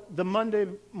call it the Monday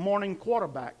morning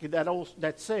quarterback,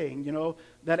 that saying,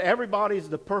 that everybody's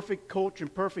the perfect coach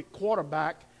and perfect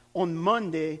quarterback on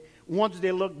Monday once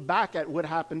they look back at what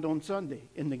happened on Sunday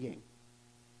in the game.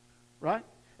 Right?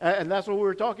 And that's what we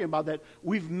were talking about, that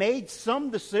we've made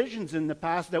some decisions in the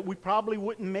past that we probably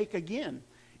wouldn't make again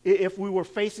if we were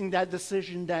facing that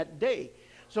decision that day.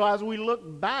 So as we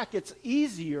look back, it's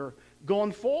easier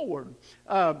going forward.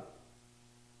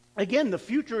 Again, the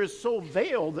future is so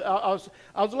veiled. I was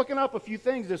looking up a few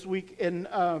things this week. In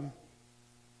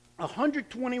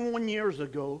 121 years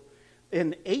ago,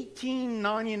 in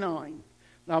 1899,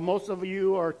 now most of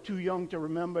you are too young to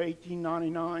remember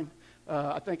 1899.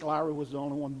 I think Larry was the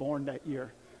only one born that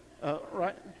year.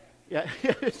 Right? Yeah.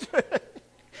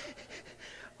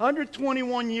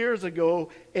 121 years ago,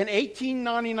 in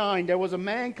 1899, there was a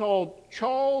man called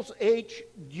Charles H.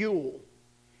 Dewey.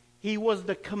 He was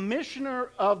the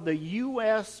commissioner of the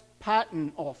U.S.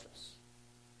 Patent Office.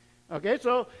 Okay,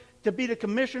 so to be the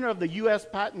commissioner of the U.S.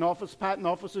 Patent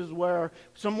Office is where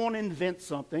someone invents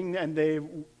something and they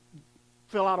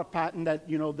fill out a patent that,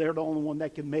 they're the only one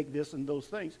that can make this and those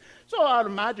things. So I'd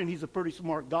imagine he's a pretty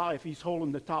smart guy if he's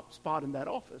holding the top spot in that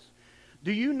office.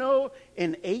 Do you know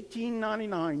in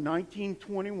 1899,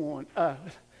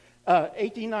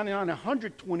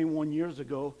 121 years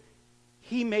ago,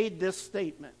 he made this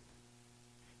statement.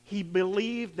 He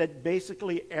believed that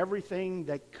basically everything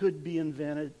that could be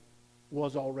invented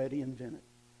was already invented.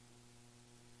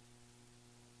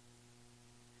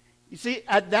 You see,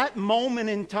 at that moment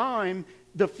in time,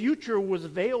 the future was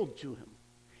veiled to him.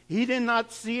 He did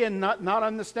not see and not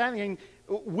understanding.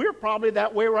 We're probably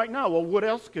that way right now. Well, what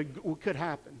else could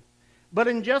happen? But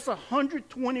in just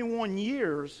 121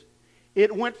 years,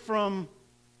 it went from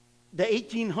the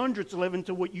 1800s living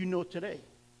to what you know today.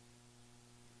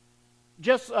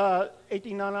 Just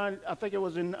 1899, I think it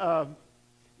was in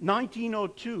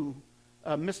 1902,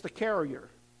 Mr. Carrier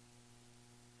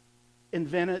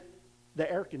invented the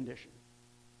air conditioner.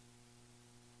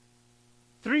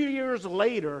 3 years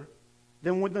later,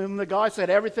 then when the guy said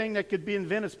everything that could be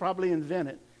invented is probably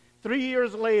invented. 3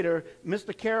 years later,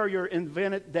 Mr. Carrier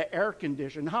invented the air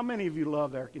conditioner. How many of you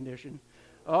love air conditioning?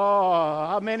 Oh,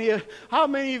 how many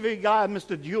of you guys,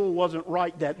 Mr. Jewell wasn't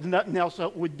right that nothing else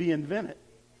would be invented?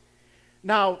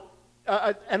 Now,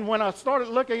 and when I started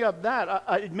looking up that,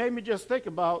 it made me just think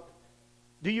about,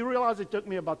 do you realize it took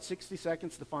me about 60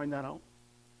 seconds to find that out?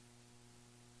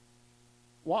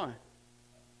 Why?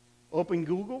 Open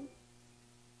Google,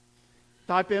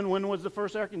 type in when was the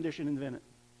first air conditioner invented.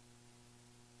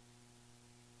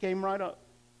 Came right up.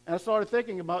 And I started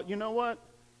thinking about, you know what?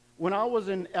 When I was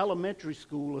in elementary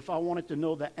school, if I wanted to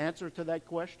know the answer to that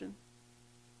question,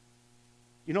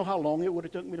 you know how long it would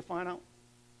have took me to find out?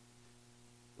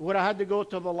 Would I had to go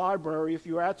to the library if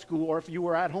you were at school, or if you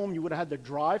were at home, you would have had to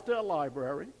drive to a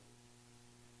library,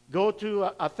 go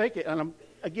to,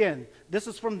 again, this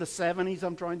is from the 70s,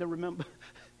 I'm trying to remember.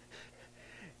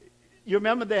 You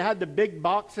remember they had the big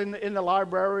box in the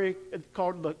library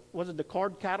called the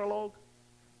card catalog?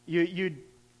 You'd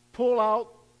pull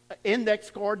out an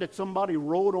index card that somebody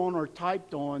wrote on or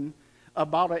typed on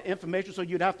about information, so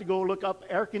you'd have to go look up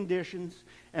air conditions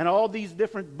and all these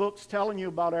different books telling you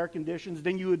about air conditions.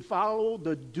 Then you would follow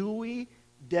the Dewey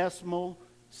Decimal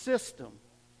System,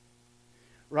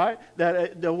 right?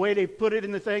 The way they put it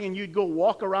in the thing, and you'd go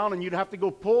walk around and you'd have to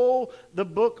go pull the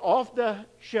book off the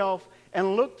shelf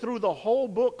and look through the whole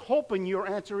book hoping your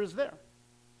answer is there.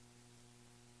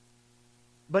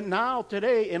 But now,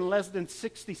 today, in less than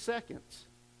 60 seconds,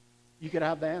 you could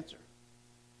have the answer.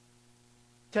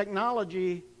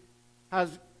 Technology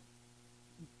has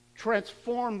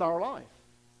transformed our life.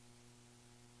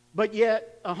 But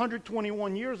yet,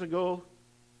 121 years ago,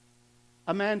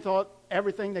 a man thought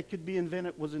everything that could be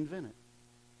invented was invented.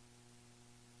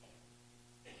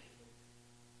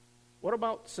 What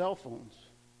about cell phones?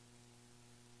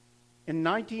 In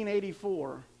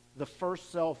 1984, the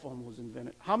first cell phone was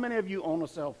invented. How many of you own a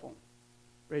cell phone?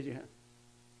 Raise your hand.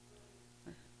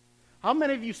 How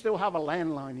many of you still have a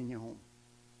landline in your home?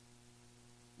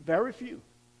 Very few.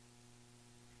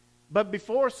 But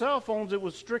before cell phones, it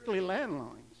was strictly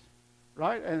landlines,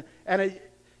 right? And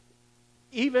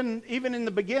even in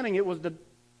the beginning, it was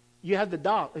you had the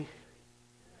dial.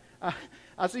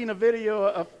 I seen a video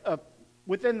of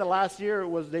within the last year. It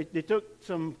was they took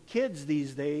some kids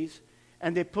these days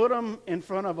and they put them in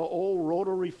front of an old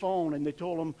rotary phone and they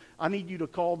told them, "I need you to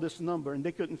call this number," and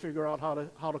they couldn't figure out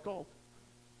how to call.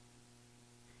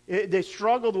 They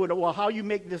struggled with, well, how you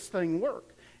make this thing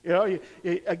work? You know,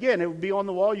 again, it would be on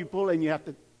the wall. You pull, and you have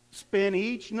to spin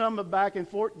each number back and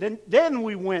forth. Then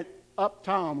we went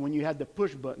uptown when you had the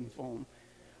push button phone,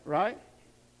 right?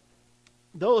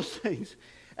 Those things,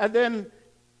 and then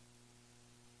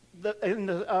in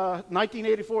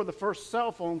 1984, the first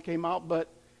cell phone came out, but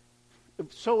it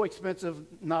was so expensive,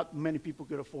 not many people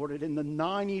could afford it. In the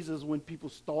 90s is when people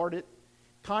started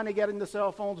kind of getting the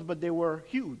cell phones, but they were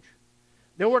huge.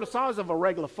 They were the size of a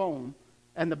regular phone,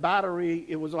 and the battery,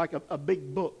 it was like a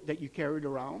big book that you carried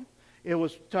around. It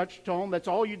was touch tone. That's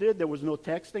all you did. There was no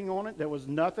texting on it. There was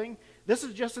nothing. This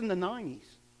is just in the 90s.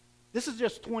 This is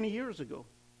just 20 years ago.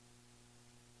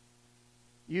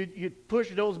 You'd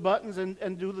push those buttons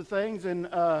and do the things, and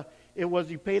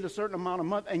you paid a certain amount a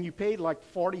month, and you paid like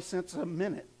 40 cents a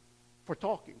minute for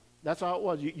talking. That's how it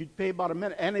was. You'd pay about a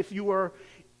minute. And if you were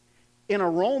in a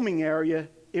roaming area,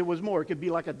 it was more. It could be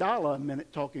like $1 a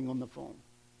minute talking on the phone.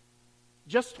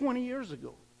 Just 20 years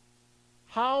ago.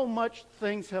 How much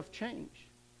things have changed.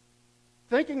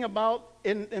 Thinking about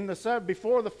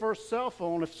before the first cell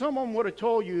phone, if someone would have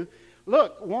told you,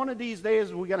 look, one of these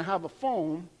days we're going to have a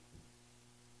phone,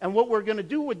 and what we're going to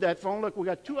do with that phone, look, we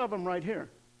got two of them right here.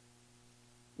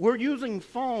 We're using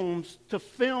phones to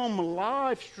film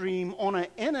live stream on an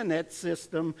internet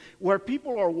system where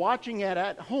people are watching it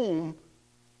at home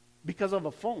because of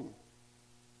a phone.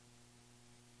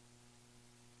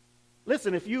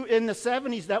 Listen, if you in the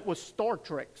 70s, that was Star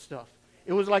Trek stuff.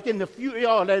 It was like in the future,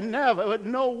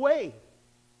 no way.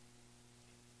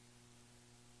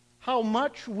 How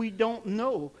much we don't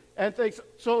know and things.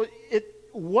 So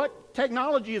what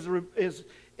technology is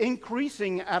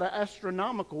increasing at an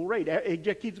astronomical rate. It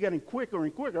just keeps getting quicker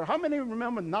and quicker. How many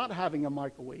remember not having a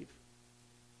microwave?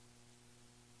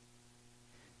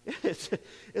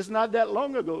 It's not that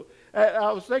long ago.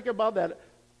 I was thinking about that.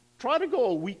 Try to go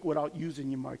a week without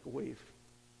using your microwave.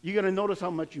 You're going to notice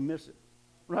how much you miss it,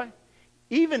 right?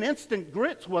 Even instant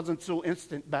grits wasn't so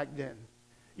instant back then.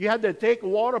 You had to take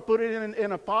water, put it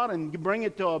in a pot, and bring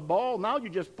it to a ball. Now you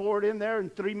just pour it in there,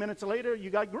 and 3 minutes later, you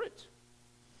got grits.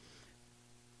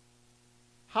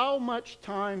 How much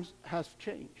time has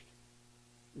changed?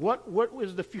 What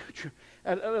was the future?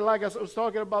 And like I was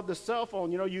talking about the cell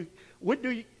phone,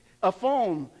 a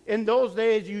phone, in those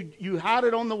days, you had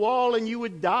it on the wall and you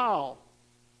would dial.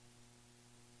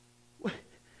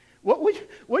 What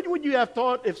would you have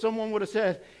thought if someone would have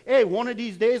said, hey, one of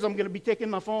these days I'm going to be taking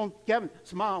my phone, Kevin,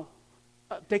 smile,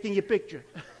 taking your picture.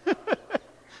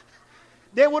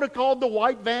 They would have called the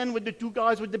white van with the two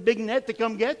guys with the big net to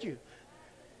come get you.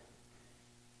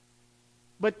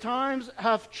 But times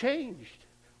have changed.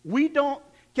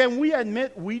 Can we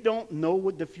admit we don't know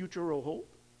what the future will hold?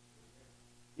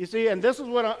 You see, and this is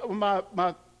what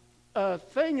my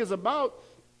thing is about,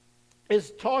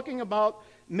 is talking about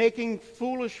making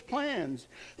foolish plans.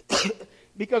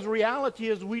 Because reality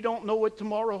is we don't know what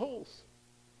tomorrow holds.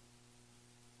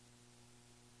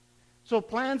 So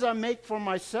plans I make for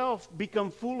myself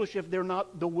become foolish if they're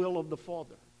not the will of the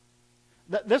Father.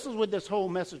 This is what this whole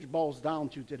message boils down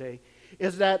to today,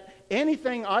 is that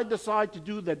anything I decide to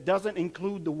do that doesn't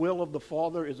include the will of the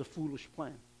Father is a foolish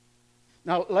plan.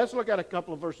 Now, let's look at a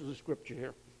couple of verses of Scripture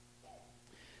here.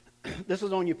 This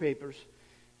is on your papers.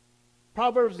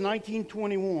 Proverbs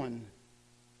 19:21.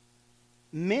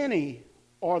 Many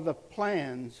are the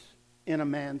plans in a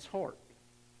man's heart,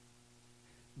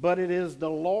 but it is the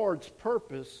Lord's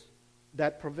purpose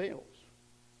that prevails.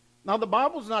 Now, the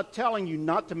Bible's not telling you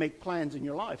not to make plans in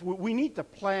your life. We need to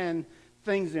plan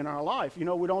things in our life. You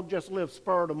know, we don't just live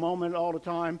spur of the moment all the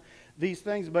time, these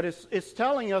things, but it's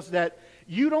telling us that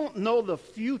you don't know the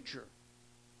future.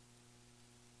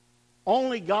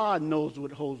 Only God knows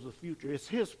what holds the future. It's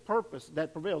His purpose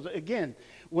that prevails. Again,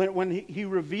 when he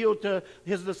revealed to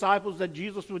His disciples that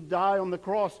Jesus would die on the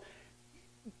cross,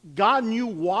 God knew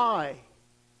why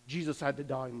Jesus had to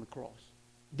die on the cross.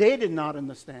 They did not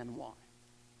understand why.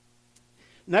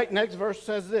 Next verse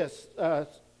says this,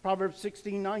 Proverbs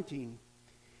 16:19.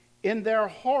 In their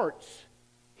hearts,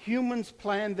 humans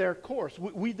plan their course.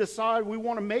 We decide we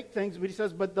want to make things, but he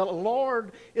says, but the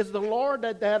Lord is the Lord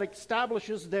that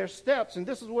establishes their steps. And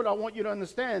this is what I want you to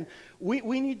understand.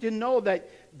 We need to know that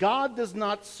God does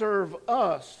not serve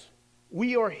us.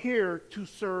 We are here to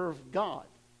serve God.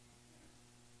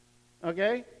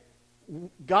 Okay?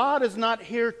 God is not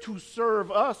here to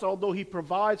serve us, although He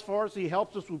provides for us, He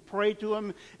helps us, we pray to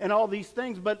Him, and all these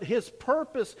things. But His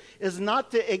purpose is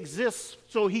not to exist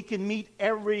so He can meet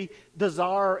every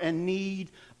desire and need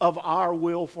of our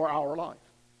will for our life.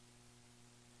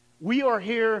 We are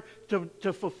here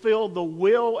to fulfill the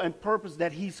will and purpose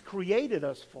that He's created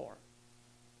us for.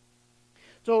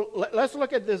 So let's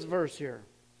look at this verse here.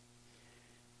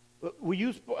 We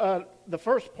use the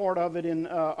first part of it in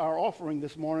our offering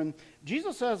this morning.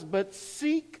 Jesus says, but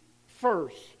seek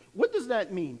first. What does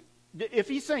that mean? If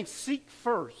He's saying seek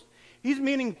first, He's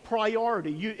meaning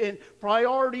priority.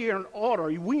 Priority and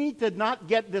order. We need to not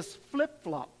get this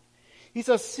flip-flop. He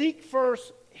says, seek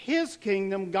first His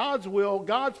kingdom, God's will,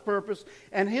 God's purpose,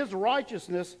 and His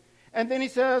righteousness. And then He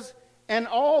says, and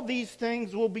all these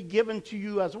things will be given to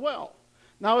you as well.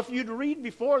 Now, if you'd read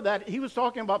before that, He was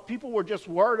talking about people were just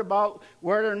worried about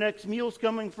where their next meal's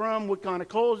coming from, what kind of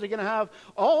clothes they're going to have,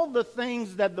 all the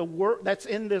things that that's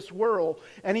in this world.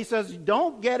 And He says,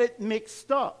 don't get it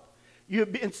mixed up.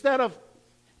 Instead of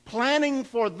planning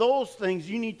for those things,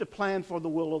 you need to plan for the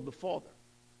will of the Father.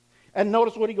 And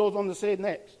notice what He goes on to say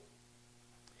next.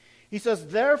 He says,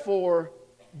 therefore,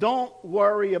 don't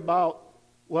worry about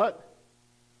what?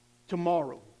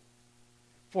 Tomorrow.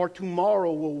 For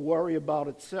tomorrow will worry about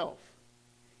itself.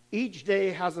 Each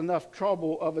day has enough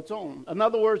trouble of its own. In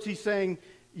other words, He's saying,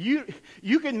 you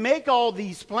can make all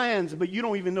these plans, but you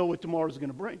don't even know what tomorrow is going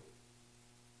to bring.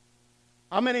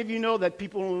 How many of you know that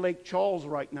people in Lake Charles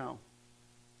right now,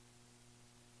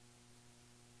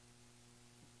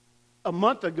 a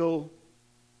month ago,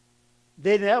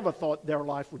 they never thought their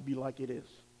life would be like it is.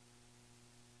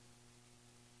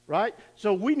 Right?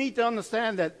 So we need to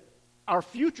understand that our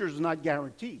future is not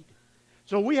guaranteed.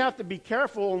 So we have to be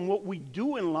careful in what we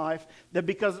do in life, that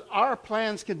because our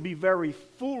plans can be very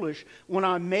foolish when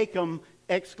I make them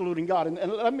excluding God. And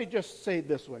let me just say it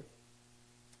this way.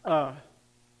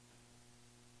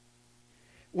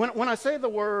 When I say the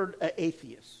word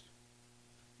atheist,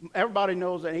 everybody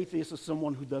knows an atheist is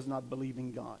someone who does not believe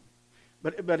in God.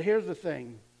 But here's the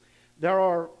thing. There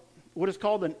are what is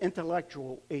called an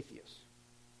intellectual atheist.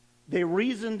 They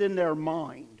reasoned in their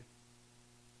mind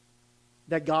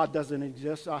that God doesn't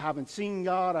exist. I haven't seen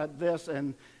God at this,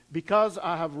 and because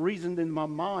I have reasoned in my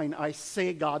mind, I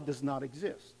say God does not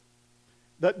exist.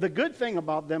 The good thing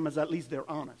about them is at least they're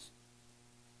honest.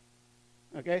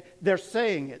 Okay? They're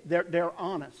saying it. They're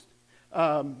honest.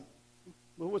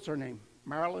 What's her name?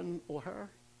 Marilyn O'Hara?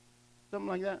 Something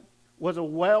like that. Was a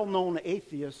well-known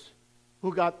atheist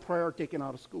who got prayer taken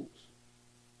out of schools.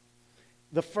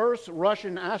 The first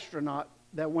Russian astronaut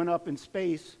that went up in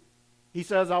space, he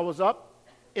says, I was up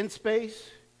in space,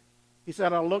 He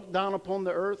said, I looked down upon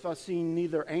the earth, I seen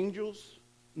neither angels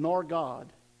nor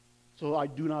God, so I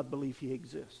do not believe he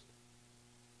exists.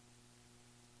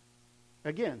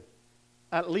 Again,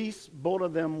 at least both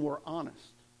of them were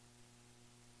honest.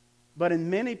 But in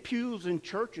many pews in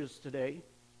churches today,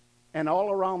 and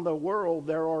all around the world,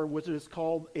 there are what is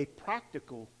called a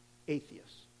practical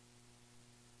atheist.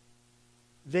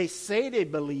 They say they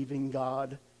believe in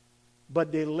God,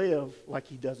 but they live like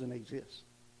he doesn't exist.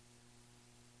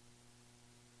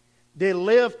 They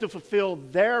live to fulfill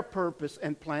their purpose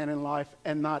and plan in life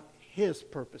and not his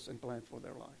purpose and plan for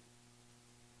their life.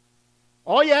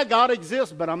 Oh yeah, God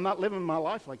exists, but I'm not living my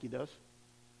life like he does.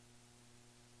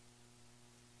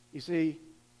 You see,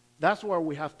 that's where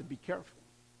we have to be careful.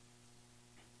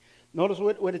 Notice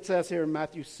what it says here in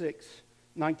Matthew 6,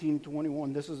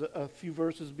 19-21. This is a few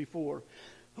verses before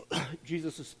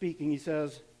Jesus is speaking. He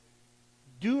says,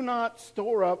 do not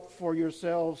store up for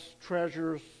yourselves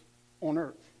treasures on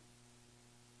earth.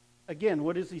 Again,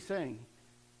 what is he saying?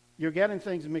 You're getting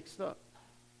things mixed up.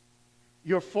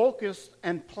 Your focus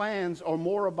and plans are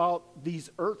more about these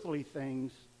earthly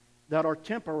things that are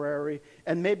temporary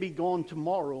and may be gone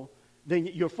tomorrow. Then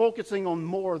you're focusing on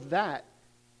more of that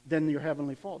than your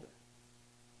Heavenly Father.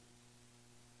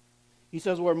 He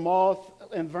says, where moth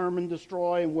and vermin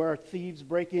destroy and where thieves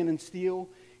break in and steal.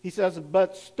 He says,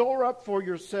 but store up for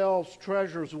yourselves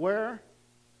treasures where?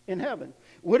 In heaven.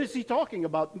 What is he talking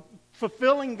about?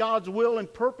 Fulfilling God's will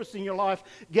and purpose in your life,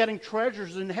 getting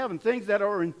treasures in heaven, things that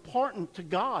are important to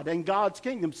God and God's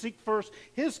kingdom. Seek first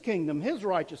his kingdom, his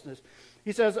righteousness.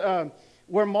 He says,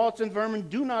 where moths and vermin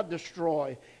do not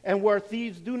destroy, and where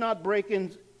thieves do not break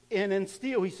in and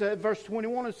steal. He said, verse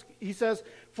 21, he says,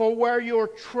 for where your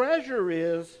treasure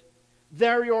is,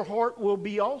 there your heart will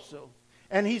be also.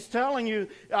 And he's telling you,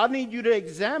 I need you to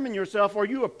examine yourself. Are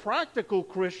you a practical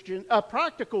Christian, a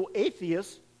practical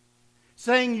atheist,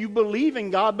 saying you believe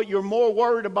in God, but you're more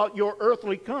worried about your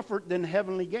earthly comfort than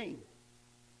heavenly gain?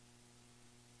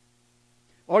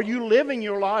 Are you living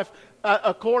your life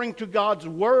according to God's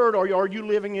word, or are you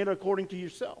living it according to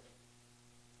yourself?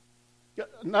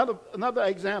 Another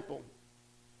example.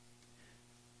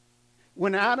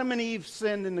 When Adam and Eve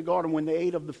sinned in the garden, when they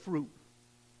ate of the fruit,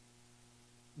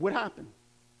 what happened?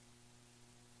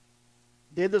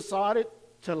 They decided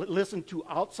to listen to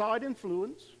outside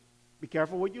influence. Be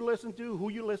careful what you listen to, who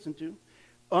you listen to.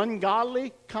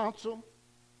 Ungodly counsel.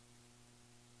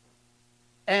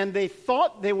 And they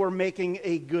thought they were making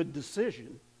a good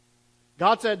decision.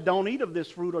 God said, don't eat of this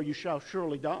fruit or you shall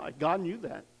surely die. God knew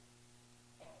that.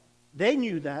 They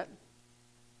knew that.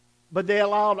 But they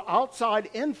allowed outside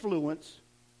influence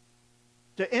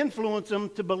to influence them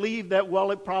to believe that,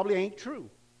 well, it probably ain't true.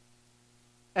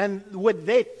 And what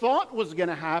they thought was going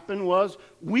to happen was,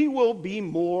 we will be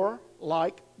more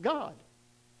like God.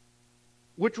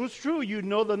 Which was true. You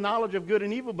know the knowledge of good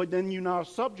and evil, but then you're now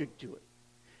subject to it.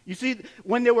 You see,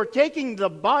 when they were taking the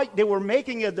bite, they were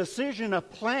making a decision, a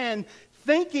plan,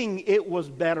 thinking it was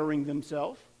bettering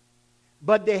themselves.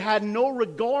 But they had no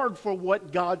regard for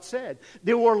what God said.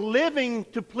 They were living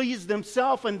to please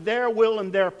themselves and their will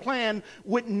and their plan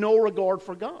with no regard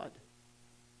for God.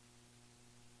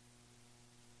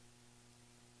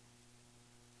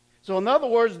 So in other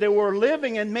words, they were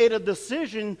living and made a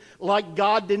decision like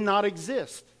God did not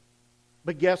exist.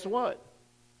 But guess what?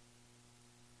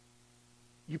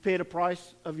 You paid a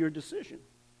price of your decision.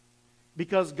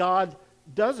 Because God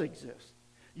does exist.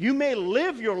 You may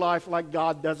live your life like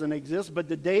God doesn't exist, but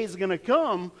the day is going to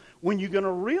come when you're going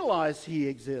to realize he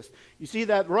exists. You see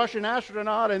that Russian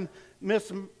astronaut and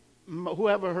Miss,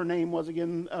 whoever her name was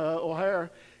again,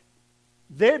 O'Hare,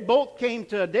 they both came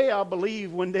to a day, I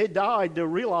believe, when they died to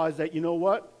realize that, you know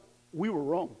what? We were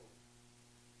wrong.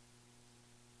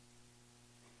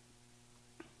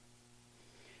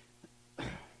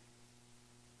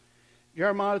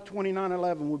 Jeremiah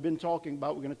 29:11, we've been talking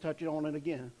about. We're going to touch on it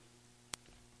again.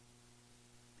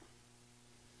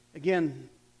 Again,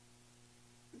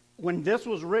 when this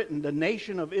was written, the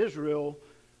nation of Israel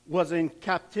was in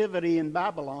captivity in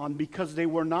Babylon because they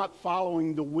were not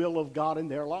following the will of God in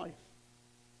their life.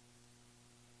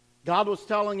 God was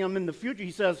telling them in the future,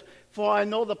 he says, for I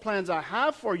know the plans I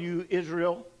have for you,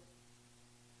 Israel.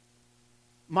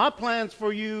 My plans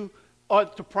for you are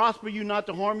to prosper you, not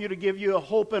to harm you, to give you a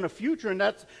hope and a future. And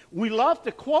we love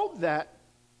to quote that.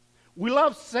 We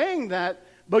love saying that.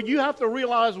 But you have to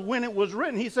realize when it was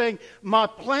written. He's saying, my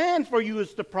plan for you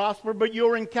is to prosper, but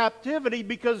you're in captivity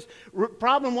because the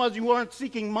problem was you weren't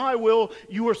seeking my will.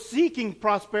 You were seeking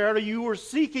prosperity. You were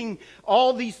seeking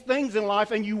all these things in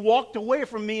life, and you walked away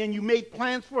from me, and you made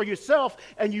plans for yourself,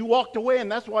 and you walked away,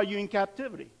 and that's why you're in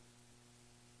captivity.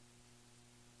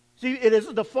 See, it is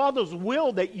the Father's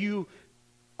will that you,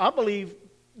 I believe,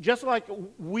 just like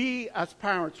we as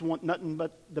parents want nothing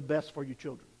but the best for your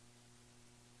children.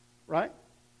 Right?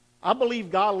 I believe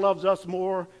God loves us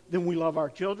more than we love our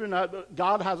children.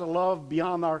 God has a love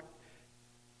beyond our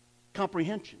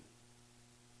comprehension.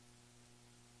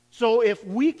 So if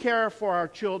we care for our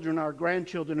children, our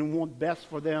grandchildren, and want best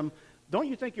for them, don't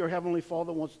you think your Heavenly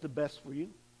Father wants the best for you?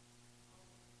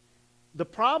 The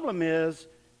problem is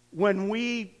when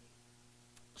we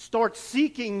start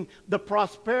seeking the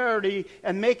prosperity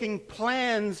and making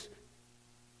plans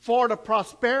for the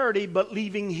prosperity but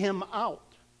leaving Him out.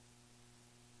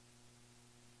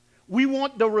 We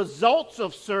want the results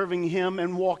of serving Him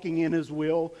and walking in His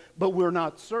will, but we're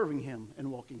not serving Him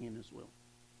and walking in His will.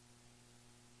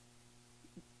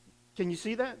 Can you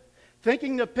see that?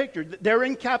 Thinking the picture. They're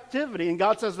in captivity, and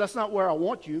God says, that's not where I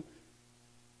want you.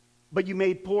 But you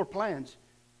made poor plans.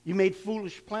 You made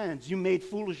foolish plans. You made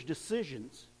foolish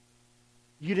decisions.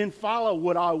 You didn't follow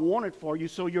what I wanted for you,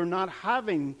 so you're not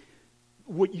having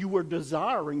what you were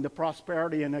desiring, the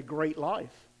prosperity and a great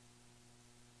life.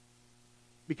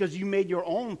 Because you made your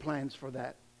own plans for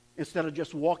that instead of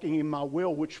just walking in my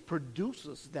will, which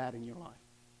produces that in your life.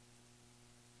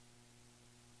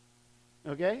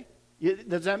 Okay?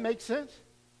 Does that make sense?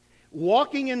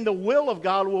 Walking in the will of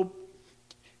God will,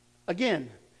 again,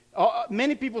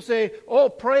 many people say, oh,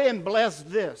 pray and bless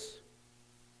this.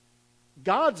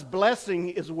 God's blessing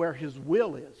is where His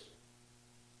will is.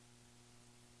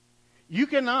 You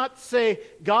cannot say,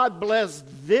 God bless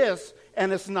this,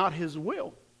 and it's not His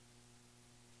will.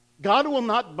 God will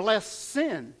not bless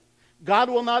sin. God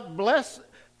will not bless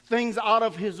things out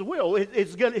of His will.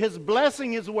 His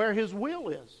blessing is where His will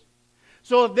is.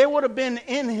 So if they would have been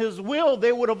in His will,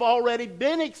 they would have already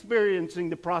been experiencing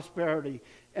the prosperity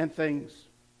and things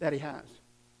that He has.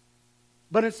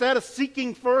 But instead of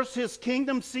seeking first His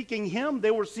kingdom, seeking Him,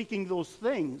 they were seeking those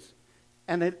things.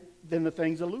 And then the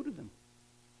things eluded them.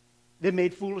 They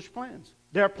made foolish plans.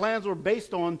 Their plans were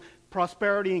based on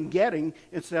prosperity and getting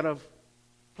instead of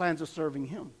plans of serving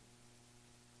Him.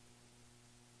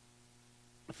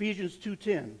 Ephesians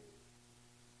 2:10.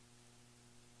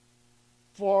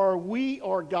 For we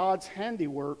are God's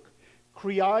handiwork,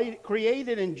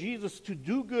 created in Jesus to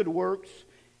do good works,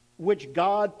 which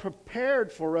God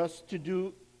prepared for us to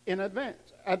do in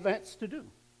advance to do.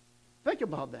 Think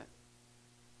about that.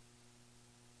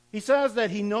 He says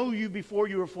that He knew you before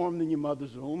you were formed in your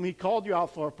mother's womb. He called you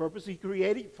out for a purpose. He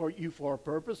created you for a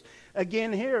purpose.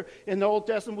 Again, here in the Old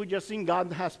Testament, we just seen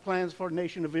God has plans for the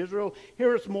nation of Israel.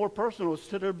 Here it's more personal. It's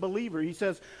to the believer. He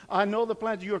says, I know the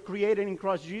plans you are created in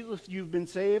Christ Jesus. You've been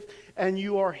saved, and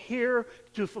you are here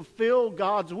to fulfill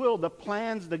God's will. The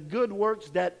plans, the good works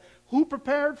that who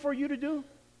prepared for you to do?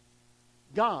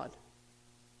 God.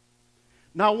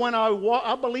 Now, when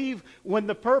I believe when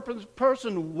the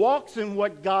person walks in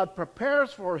what God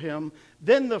prepares for him,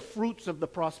 then the fruits of the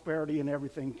prosperity and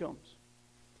everything comes.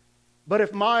 But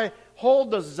if my whole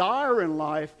desire in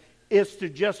life is to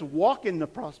just walk in the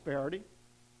prosperity,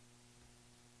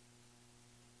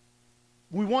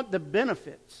 we want the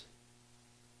benefits,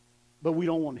 but we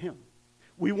don't want Him.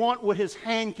 We want what His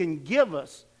hand can give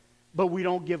us, but we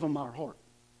don't give Him our heart.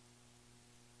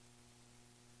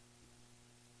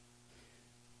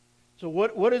 So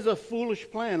what is a foolish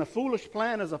plan? A foolish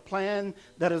plan is a plan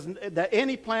that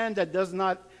any plan that does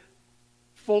not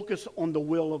focus on the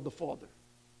will of the Father.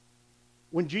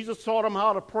 When Jesus taught them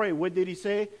how to pray, what did He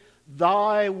say?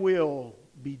 Thy will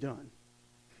be done,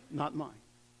 not mine.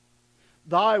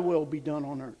 Thy will be done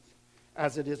on earth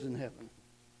as it is in heaven.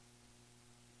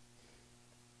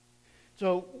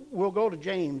 So we'll go to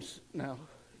James now.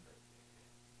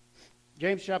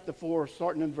 James chapter 4,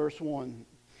 starting in verse 1.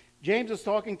 James is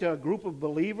talking to a group of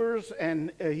believers,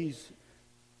 and he's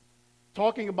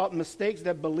talking about mistakes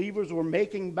that believers were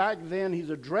making back then.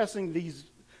 He's addressing these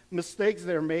mistakes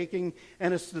they're making,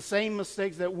 and it's the same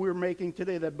mistakes that we're making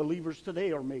today, that believers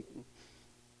today are making.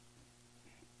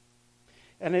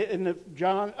 And in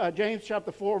James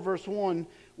chapter 4, verse 1,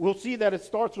 we'll see that it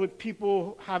starts with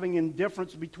people having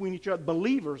indifference between each other,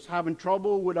 believers having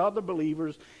trouble with other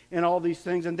believers and all these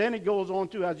things. And then it goes on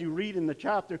to, as you read in the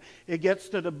chapter, it gets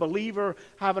to the believer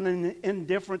having an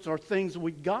indifference or things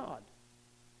with God.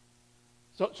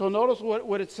 So notice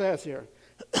what it says here.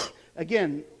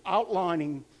 Again,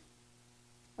 outlining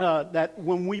that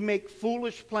when we make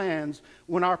foolish plans,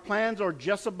 when our plans are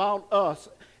just about us,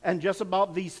 and just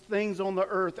about these things on the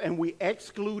earth, and we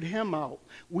exclude Him out.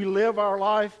 We live our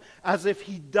life as if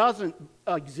He doesn't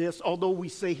exist, although we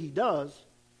say He does.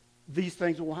 These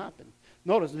things will happen.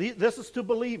 Notice, this is to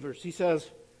believers. He says,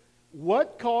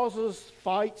 what causes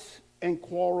fights and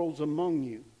quarrels among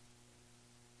you?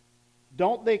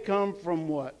 don't they come from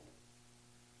what?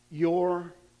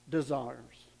 Your desires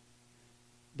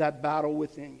that battle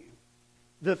within you.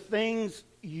 The things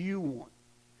you want.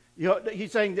 You know,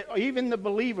 he's saying that even the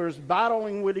believers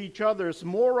battling with each other, it's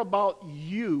more about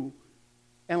you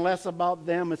and less about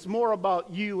them. It's more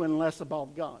about you and less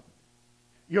about God.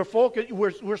 Your focus,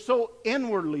 we're so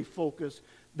inwardly focused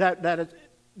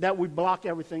that we block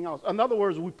everything else. In other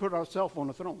words, we put ourselves on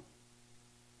the throne.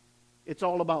 It's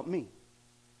all about me.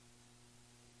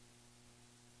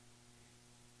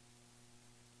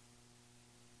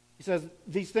 He says,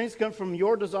 these things come from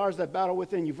your desires that battle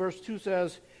within you. Verse 2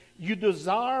 says, you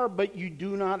desire, but you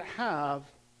do not have,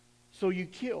 so you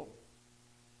kill.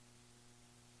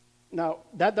 Now,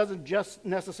 that doesn't just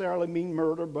necessarily mean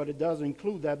murder, but it does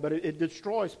include that. But it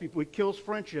destroys people. It kills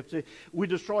friendships. We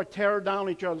destroy, tear down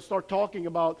each other, start talking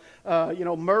about,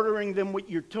 murdering them with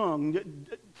your tongue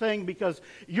thing because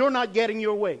you're not getting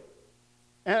your way.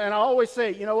 And I always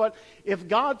say, you know what? If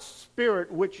God's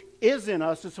Spirit, which is in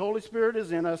us, His Holy Spirit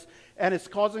is in us, and it's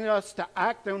causing us to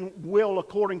act and will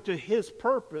according to His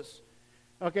purpose,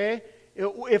 okay?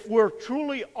 If we're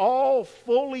truly all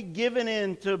fully given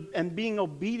in to and being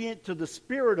obedient to the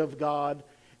Spirit of God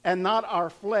and not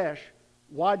our flesh,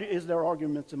 why is there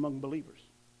arguments among believers?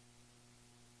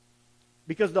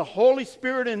 Because the Holy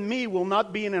Spirit in me will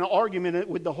not be in an argument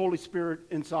with the Holy Spirit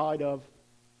inside of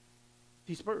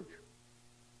T. Spurge.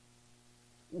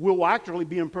 We'll actually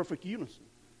be in perfect unison.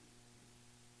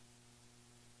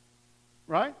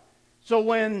 Right? So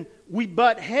when we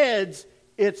butt heads,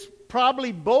 it's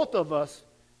probably both of us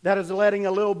that is letting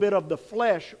a little bit of the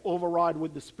flesh override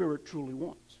what the Spirit truly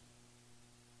wants.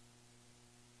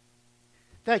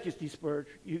 Thank you, Steve Spurge.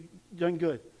 You've done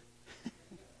good.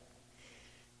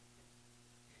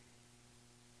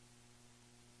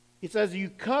 He says you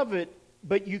covet,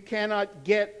 but you cannot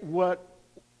get what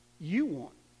you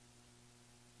want.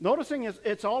 Noticing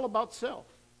it's all about self.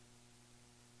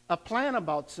 A plan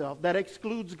about self that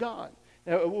excludes God.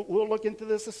 We'll look into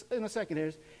this in a second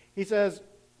here. He says,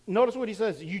 notice what he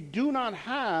says, you do not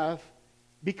have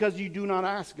because you do not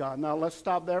ask God. Now let's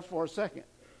stop there for a second.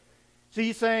 See,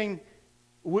 he's saying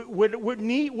what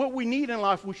we need in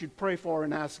life we should pray for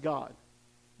and ask God.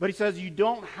 But he says you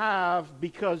don't have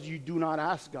because you do not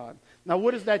ask God. Now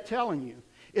what is that telling you?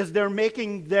 Is they're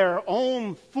making their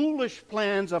own foolish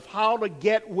plans of how to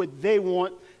get what they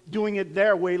want, doing it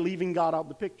their way, leaving God out of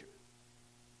the picture.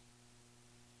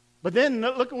 But then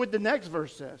look at what the next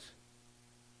verse says.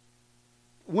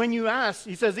 When you ask,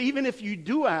 he says, even if you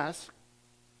do ask,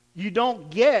 you don't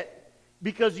get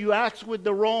because you ask with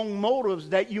the wrong motives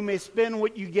that you may spend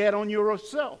what you get on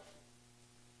yourself.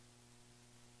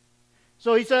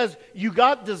 So he says, you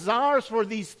got desires for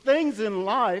these things in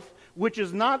life, which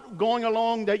is not going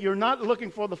along, that you're not looking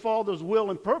for the Father's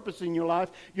will and purpose in your life.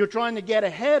 You're trying to get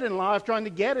ahead in life, trying to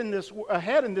get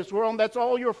ahead in this world, and that's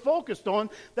all you're focused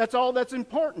on. That's all that's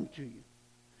important to you.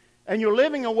 And you're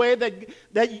living a way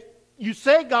that you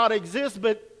say God exists,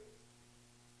 but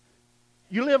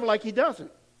you live like He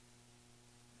doesn't.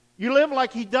 You live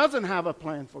like He doesn't have a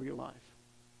plan for your life.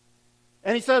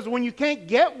 And he says, when you can't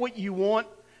get what you want,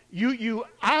 you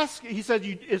ask, he says,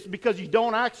 it's because you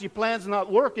don't ask, your plan's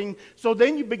not working, so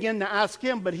then you begin to ask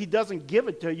Him, but He doesn't give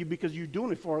it to you because you're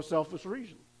doing it for a selfish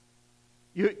reason.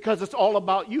 Because it's all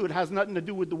about you. It has nothing to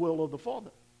do with the will of the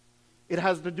Father. It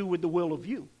has to do with the will of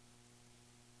you.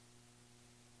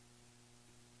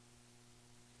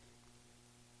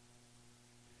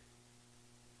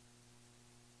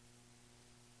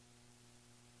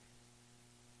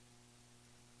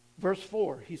 Verse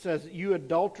 4, he says, you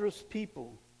adulterous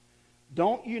people,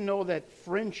 don't you know that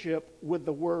friendship with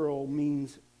the world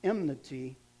means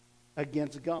enmity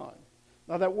against God?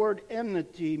 Now that word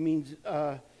enmity means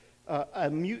like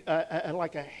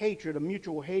a hatred, a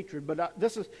mutual hatred. But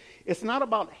it's not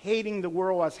about hating the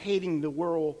world as hating the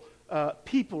world,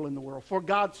 people in the world. For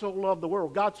God so loved the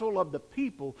world. God so loved the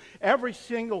people. Every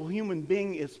single human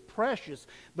being is precious.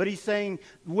 But he's saying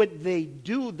what they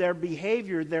do, their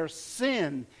behavior, their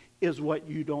sin is what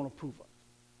you don't approve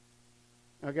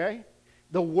of. Okay?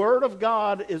 The Word of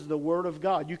God is the Word of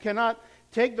God. You cannot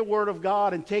take the Word of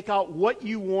God and take out what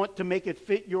you want to make it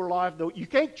fit your life. Though you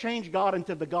can't change God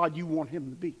into the God you want Him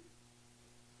to be.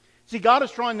 See, God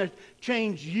is trying to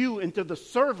change you into the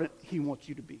servant He wants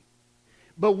you to be.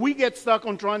 But we get stuck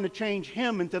on trying to change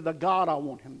Him into the God I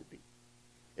want Him to be.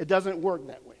 It doesn't work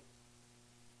that way.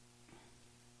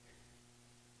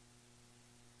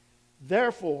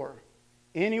 Therefore,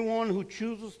 anyone who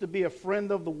chooses to be a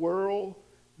friend of the world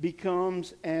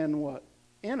becomes an what?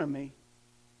 Enemy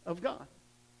of God.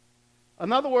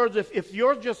 In other words, if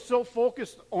you're just so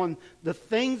focused on the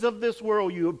things of this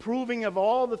world, you're approving of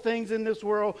all the things in this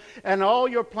world, and all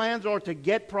your plans are to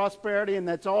get prosperity, and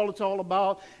that's all it's all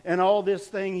about, and all this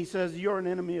thing, he says, you're an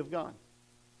enemy of God.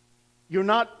 You're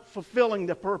not fulfilling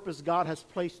the purpose God has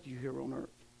placed you here on earth.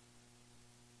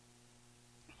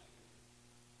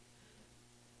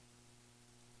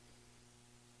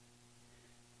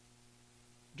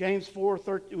 James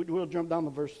 4:13, we'll jump down to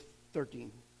verse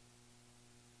 13.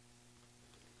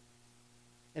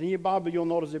 And in your Bible, you'll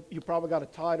notice that you probably got a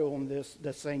title on this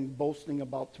that's saying boasting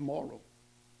about tomorrow.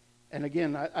 And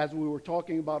again, as we were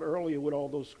talking about earlier with all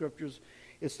those scriptures,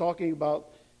 it's talking about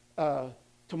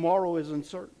tomorrow is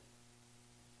uncertain.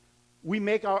 We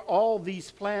make all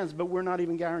these plans, but we're not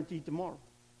even guaranteed tomorrow.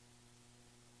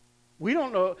 We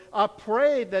don't know. I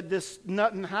pray that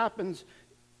nothing happens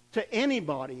to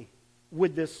anybody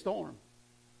with this storm.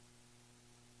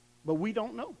 But we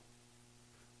don't know.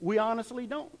 We honestly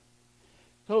don't.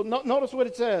 So notice what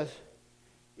it says.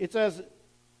 It says,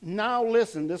 now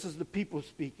listen. This is the people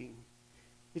speaking.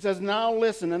 It says, now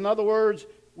listen. In other words,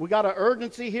 we got an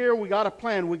urgency here. We got a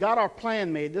plan. We got our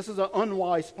plan made. This is an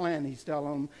unwise plan, he's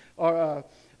telling them, or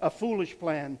a foolish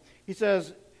plan. He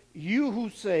says, you who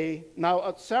say,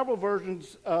 now several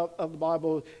versions of the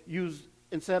Bible use,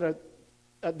 instead of,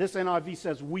 this NIV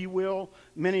says we will.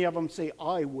 Many of them say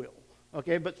I will.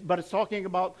 Okay, but it's talking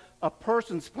about a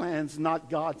person's plans, not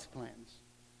God's plans.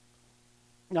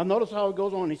 Now notice how it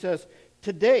goes on. He says,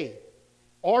 today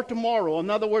or tomorrow. In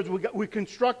other words, we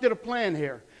constructed a plan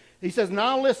here. He says,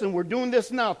 now listen, we're doing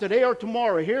this now, today or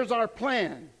tomorrow. Here's our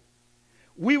plan.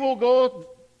 We will go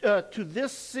to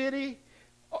this city,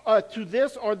 to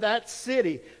this or that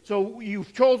city. So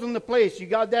you've chosen the place. You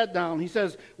got that down. He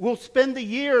says, we'll spend a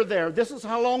year there. This is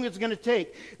how long it's going to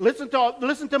take. Listen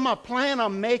to my plan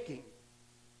I'm making.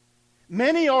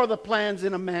 Many are the plans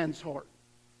in a man's heart,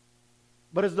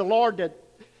 but it's the Lord that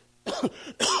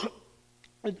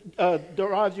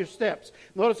derives your steps.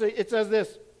 Notice it says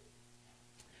this.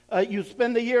 You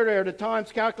spend the year there, the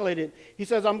time's calculated. He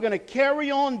says, I'm going to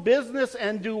carry on business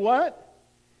and do what?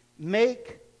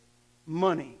 Make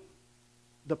money.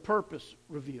 The purpose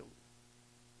revealed.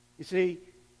 You see,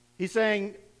 he's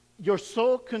saying, you're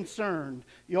so concerned.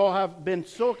 You all have been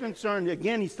so concerned.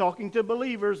 Again, he's talking to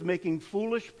believers, making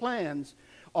foolish plans.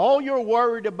 All you're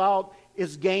worried about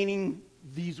is gaining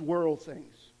these world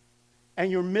things.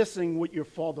 And you're missing what your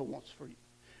Father wants for you.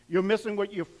 You're missing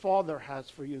what your Father has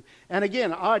for you. And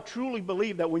again, I truly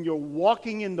believe that when you're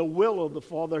walking in the will of the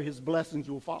Father, His blessings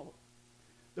will follow.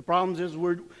 The problem is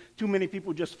too many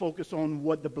people just focus on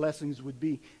what the blessings would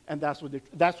be, and that's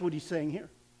what He's saying here.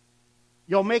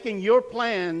 You're making your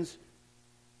plans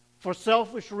for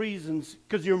selfish reasons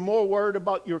because you're more worried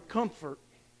about your comfort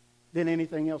than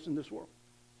anything else in this world.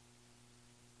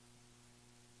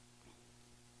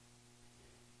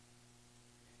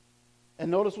 And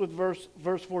notice with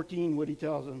verse 14 what he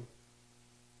tells them.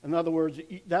 In other words,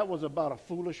 that was about a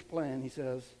foolish plan, he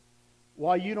says.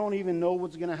 Why, you don't even know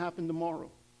what's going to happen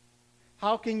tomorrow.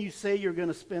 How can you say you're going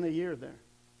to spend a year there?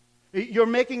 You're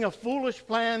making a foolish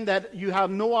plan that you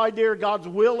have no idea God's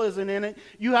will isn't in it.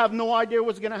 You have no idea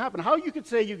what's going to happen. How you could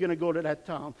say you're going to go to that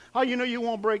town? How you know you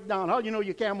won't break down? How you know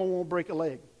your camel won't break a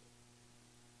leg?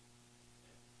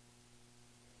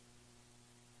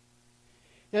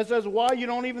 It says, why you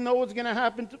don't even know what's going to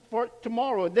happen for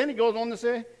tomorrow. And then he goes on to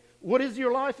say, what is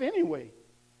your life anyway?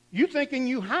 You thinking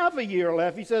you have a year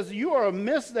left. He says, you are a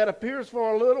mist that appears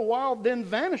for a little while, then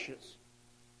vanishes.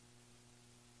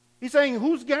 He's saying,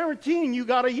 who's guaranteeing you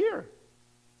got a year?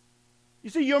 You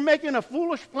see, you're making a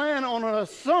foolish plan on an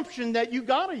assumption that you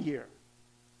got a year.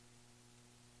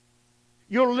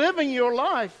 You're living your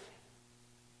life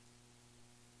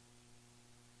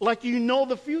like you know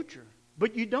the future,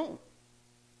 but you don't.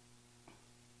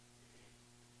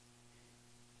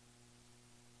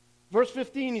 Verse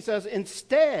 15, he says,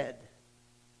 instead,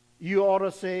 you ought to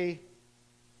say,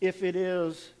 if it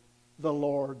is the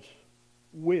Lord's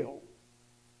will,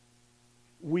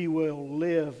 we will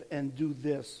live and do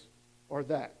this or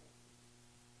that.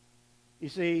 You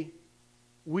see,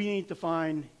 we need to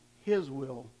find His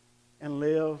will and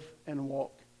live and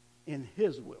walk in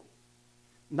His will.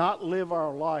 Not live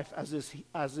our life as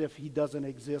if He doesn't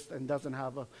exist and doesn't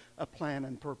have a plan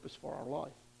and purpose for our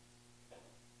life.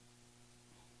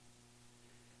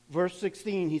 Verse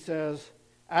 16, he says,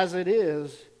 as it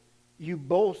is, you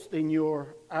boast in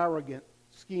your arrogant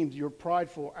schemes, your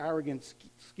prideful, arrogant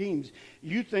schemes.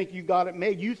 You think you got it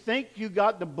made. You think you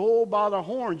got the bull by the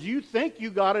horns. You think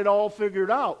you got it all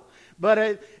figured out. But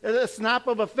at a snap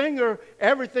of a finger,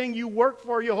 everything you worked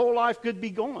for your whole life could be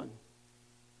gone.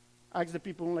 Ask the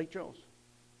people in Lake Charles.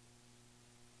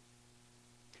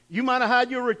 You might have had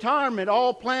your retirement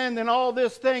all planned and all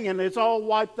this thing, and it's all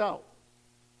wiped out.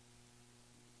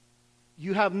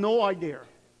 You have no idea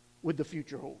what the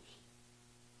future holds.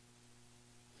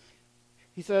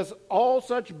 He says, all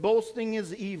such boasting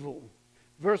is evil.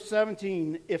 Verse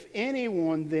 17, if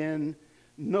anyone then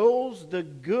knows the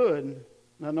good,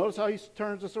 now notice how he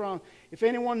turns this around. If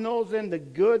anyone knows then the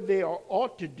good they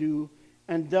ought to do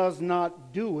and does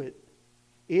not do it,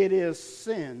 it is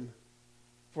sin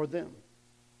for them.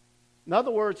 In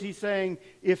other words, he's saying,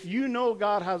 if you know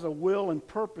God has a will and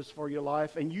purpose for your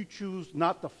life and you choose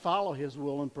not to follow his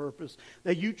will and purpose,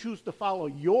 that you choose to follow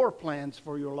your plans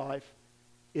for your life,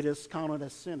 it is counted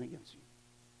as sin against you.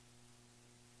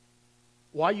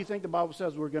 Why do you think the Bible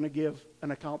says we're going to give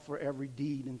an account for every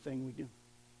deed and thing we do?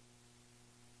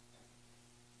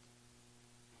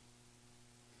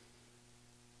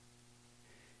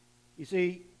 You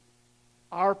see,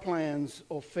 our plans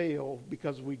will fail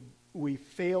because we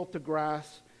fail to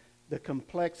grasp the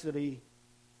complexity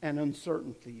and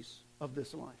uncertainties of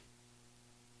this life.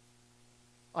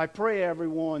 I pray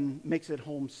everyone makes it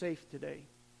home safe today.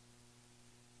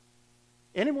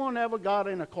 Anyone ever got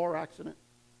in a car accident?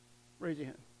 Raise your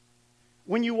hand.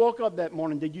 When you woke up that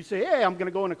morning, did you say, hey, I'm going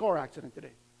to go in a car accident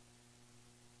today?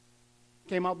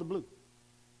 Came out the blue.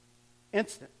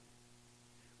 Instant.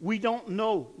 We don't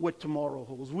know what tomorrow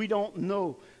holds. We don't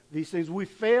know these things. We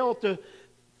fail to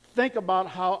think about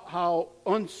how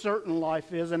uncertain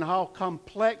life is and how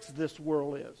complex this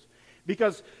world is.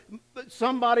 Because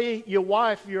somebody, your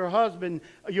wife, your husband,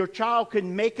 your child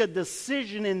can make a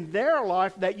decision in their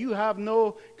life that you have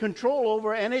no control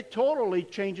over, and it totally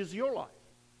changes your life.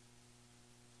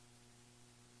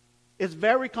 It's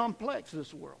very complex,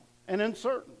 this world, and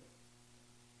uncertain.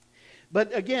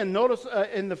 But again, notice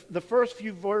in the first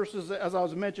few verses, as I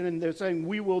was mentioning, they're saying,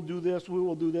 we will do this, we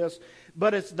will do this.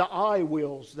 But it's the I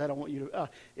wills that I want you to...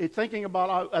 it's thinking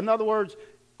about, in other words,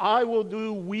 I will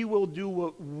do, we will do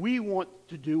what we want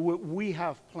to do, what we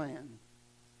have planned.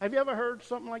 Have you ever heard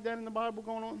something like that in the Bible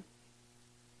going on?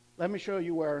 Let me show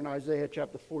you where in Isaiah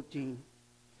chapter 14.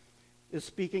 It's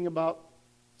speaking about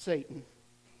Satan.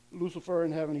 Lucifer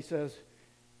in heaven, he says,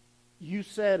 you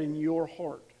said in your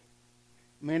heart,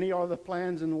 many are the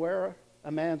plans in where?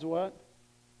 A man's what?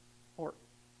 Heart.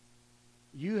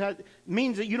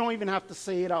 Means that you don't even have to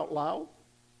say it out loud.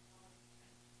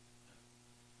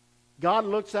 God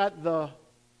looks at the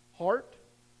heart.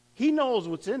 He knows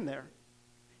what's in there.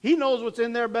 He knows what's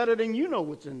in there better than you know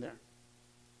what's in there.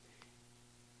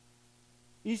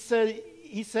 He said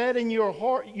in your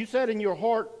heart, you said in your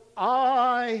heart,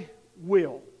 I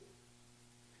will.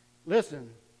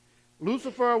 Listen,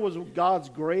 Lucifer was God's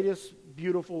greatest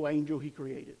beautiful angel he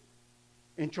created,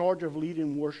 in charge of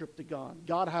leading worship to God.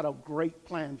 God had a great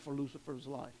plan for Lucifer's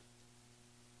life.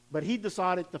 But he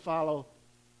decided to follow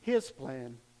his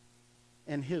plan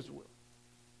and his will.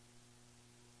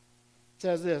 It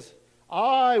says this,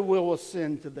 I will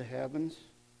ascend to the heavens.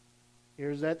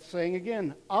 Here's that saying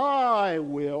again. I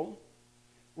will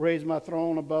raise my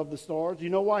throne above the stars. You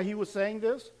know why he was saying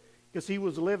this? Because he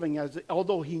was living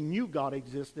although he knew God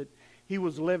existed, he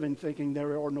was living thinking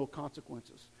there are no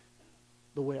consequences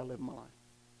the way I live my life.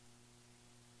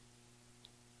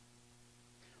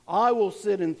 I will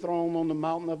sit enthroned on the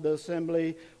mountain of the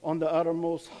assembly, on the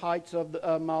uttermost heights of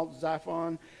the Mount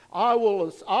Zaphon. I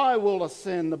will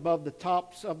ascend above the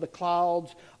tops of the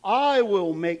clouds. I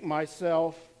will make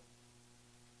myself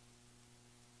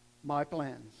my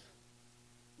plans.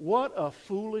 What a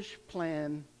foolish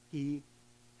plan he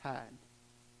had.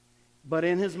 But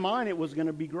in his mind, it was going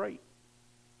to be great.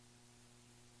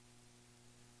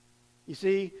 You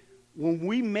see, when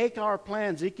we make our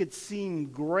plans, it could seem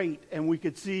great, and we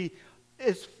could see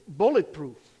it's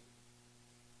bulletproof.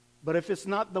 But if it's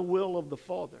not the will of the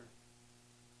Father,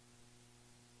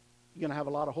 you're going to have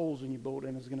a lot of holes in your boat,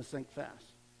 and it's going to sink fast.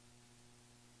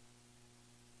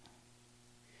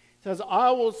 It says,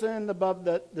 I will ascend above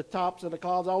the tops of the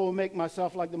clouds. I will make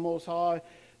myself like the Most High.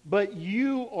 But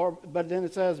then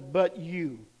it says, but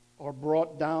you are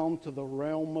brought down to the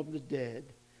realm of the dead,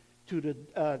 to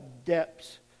the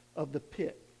depths of the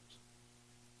pit.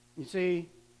 You see,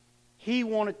 he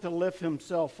wanted to lift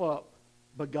himself up,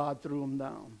 but God threw him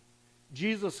down.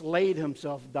 Jesus laid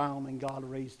himself down, and God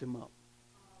raised him up.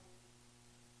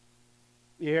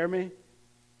 You hear me?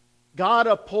 God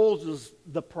opposes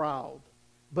the proud,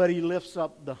 but he lifts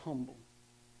up the humble.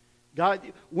 God,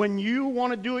 when you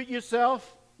want to do it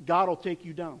yourself, God will take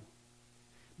you down.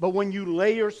 But when you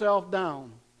lay yourself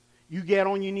down, you get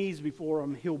on your knees before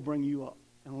him, he'll bring you up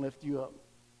and lift you up.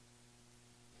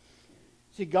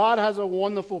 See, God has a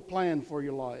wonderful plan for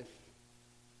your life.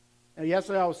 And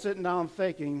yesterday I was sitting down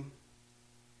thinking,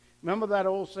 Remember that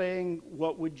old saying,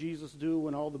 what would Jesus do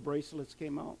when all the bracelets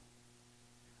came out?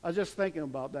 I was just thinking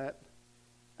about that.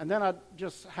 And then I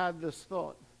just had this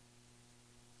thought.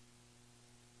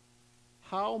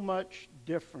 How much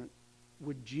different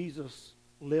would Jesus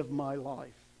live my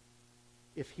life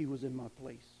if he was in my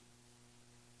place?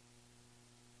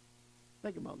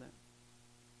 Think about that.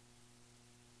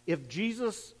 If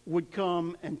Jesus would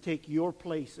come and take your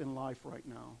place in life right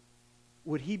now,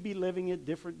 would he be living it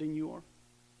different than you are?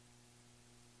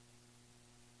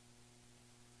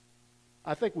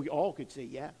 I think we all could say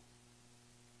yeah.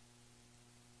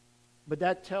 But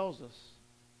that tells us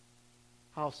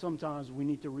how sometimes we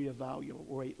need to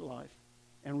reevaluate life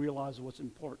and realize what's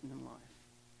important in life.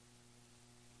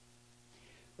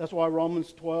 That's why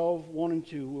Romans 12, 1 and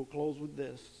 2, we'll close with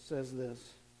this, says this.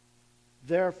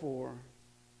 Therefore,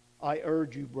 I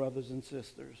urge you, brothers and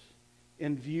sisters,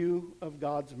 in view of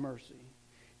God's mercy,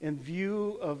 in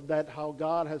view of that how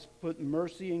God has put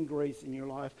mercy and grace in your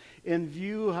life, in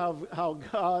view of how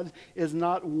God is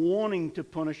not wanting to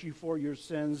punish you for your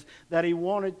sins, that he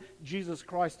wanted Jesus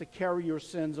Christ to carry your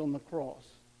sins on the cross.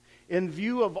 In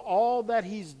view of all that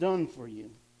he's done for you,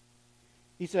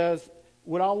 he says,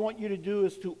 what I want you to do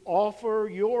is to offer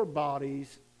your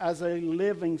bodies as a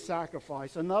living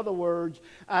sacrifice. In other words,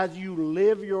 as you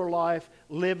live your life,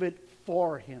 live it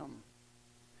for him.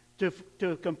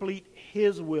 To complete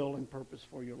his will and purpose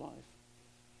for your life.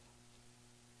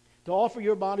 To offer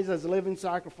your bodies as living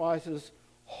sacrifices,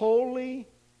 holy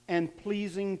and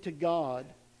pleasing to God.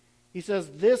 He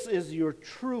says, this is your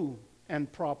true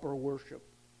and proper worship.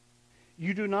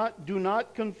 You do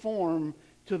not conform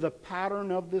to the pattern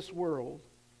of this world,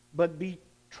 but be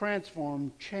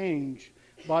transformed, changed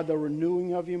by the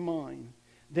renewing of your mind.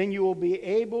 Then you will be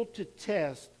able to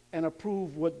test and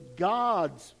approve what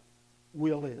God's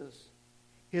will is.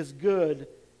 His good,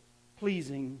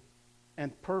 pleasing,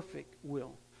 and perfect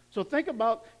will. So think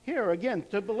about here again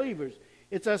to believers.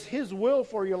 It says his will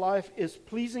for your life is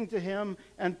pleasing to him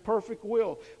and perfect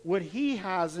will. What he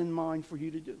has in mind for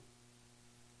you to do.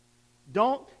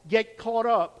 Don't get caught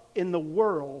up in the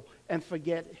world and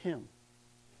forget him.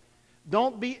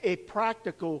 Don't be a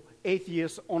practical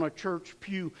atheist on a church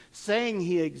pew saying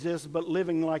he exists but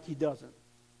living like he doesn't.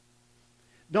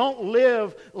 Don't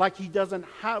live like he doesn't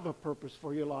have a purpose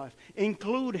for your life.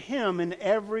 Include him in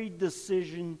every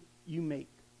decision you make.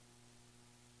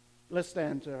 Let's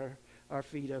stand to our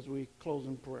feet as we close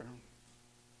in prayer.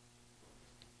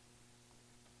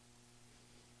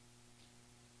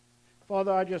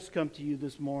 Father, I just come to you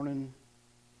this morning.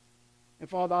 And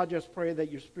Father, I just pray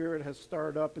that your Spirit has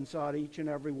stirred up inside each and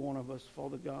every one of us,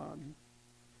 Father God.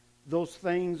 Those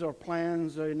things or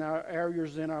plans in our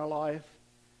areas in our life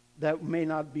that may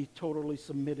not be totally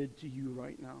submitted to you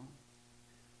right now.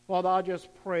 Father, I just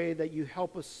pray that you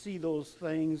help us see those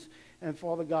things, and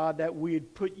Father God, that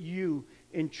we'd put you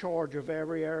in charge of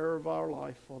every area of our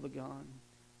life, Father God.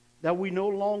 That we no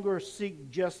longer seek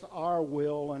just our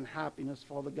will and happiness,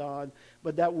 Father God,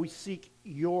 but that we seek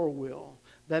your will,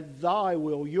 that thy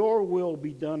will, your will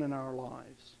be done in our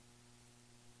lives,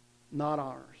 not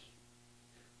ours.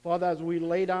 Father, as we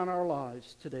lay down our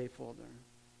lives today, Father,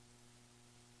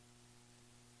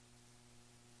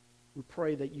 we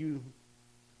pray that you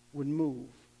would move.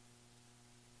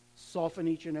 Soften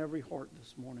each and every heart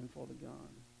this morning, Father God.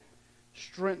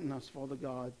 Strengthen us, Father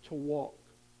God, to walk,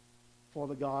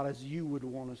 Father God, as you would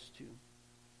want us to.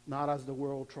 Not as the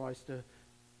world tries to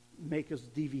make us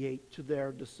deviate to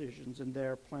their decisions and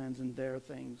their plans and their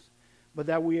things. But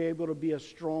that we are able to be a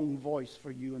strong voice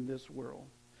for you in this world.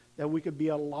 That we could be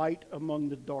a light among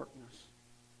the darkness.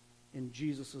 In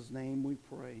Jesus' name we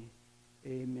pray.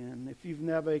 Amen. If you've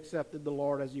never accepted the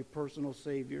Lord as your personal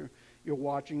Savior, you're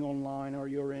watching online or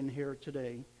you're in here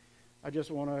today, I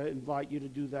just want to invite you to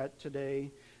do that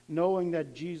today, knowing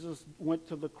that Jesus went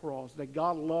to the cross, that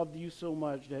God loved you so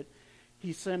much that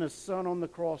he sent his son on the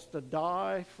cross to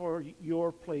die for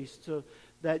your place,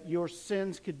 that your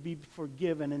sins could be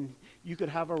forgiven and you could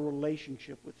have a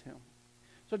relationship with him.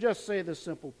 So just say this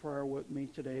simple prayer with me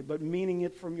today, but meaning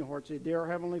it from your heart. Say, Dear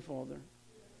Heavenly Father,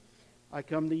 I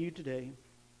come to you today,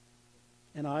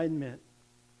 and I admit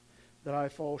that I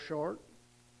fall short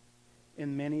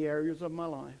in many areas of my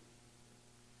life.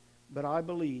 But I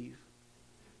believe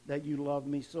that you love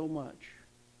me so much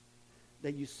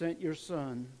that you sent your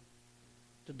Son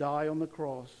to die on the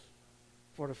cross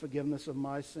for the forgiveness of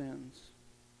my sins.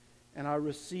 And I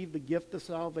receive the gift of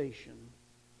salvation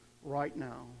right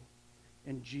now.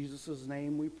 In Jesus'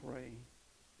 name we pray.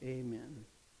 Amen.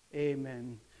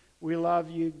 Amen. We love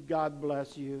you. God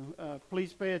bless you.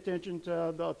 Please pay attention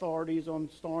to the authorities on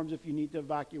storms if you need to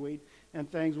evacuate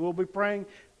and things. We'll be praying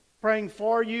praying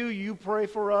for you. You pray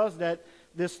for us that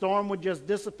this storm would just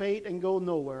dissipate and go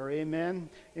nowhere. Amen.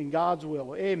 In God's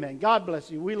will. Amen. God bless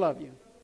you. We love you.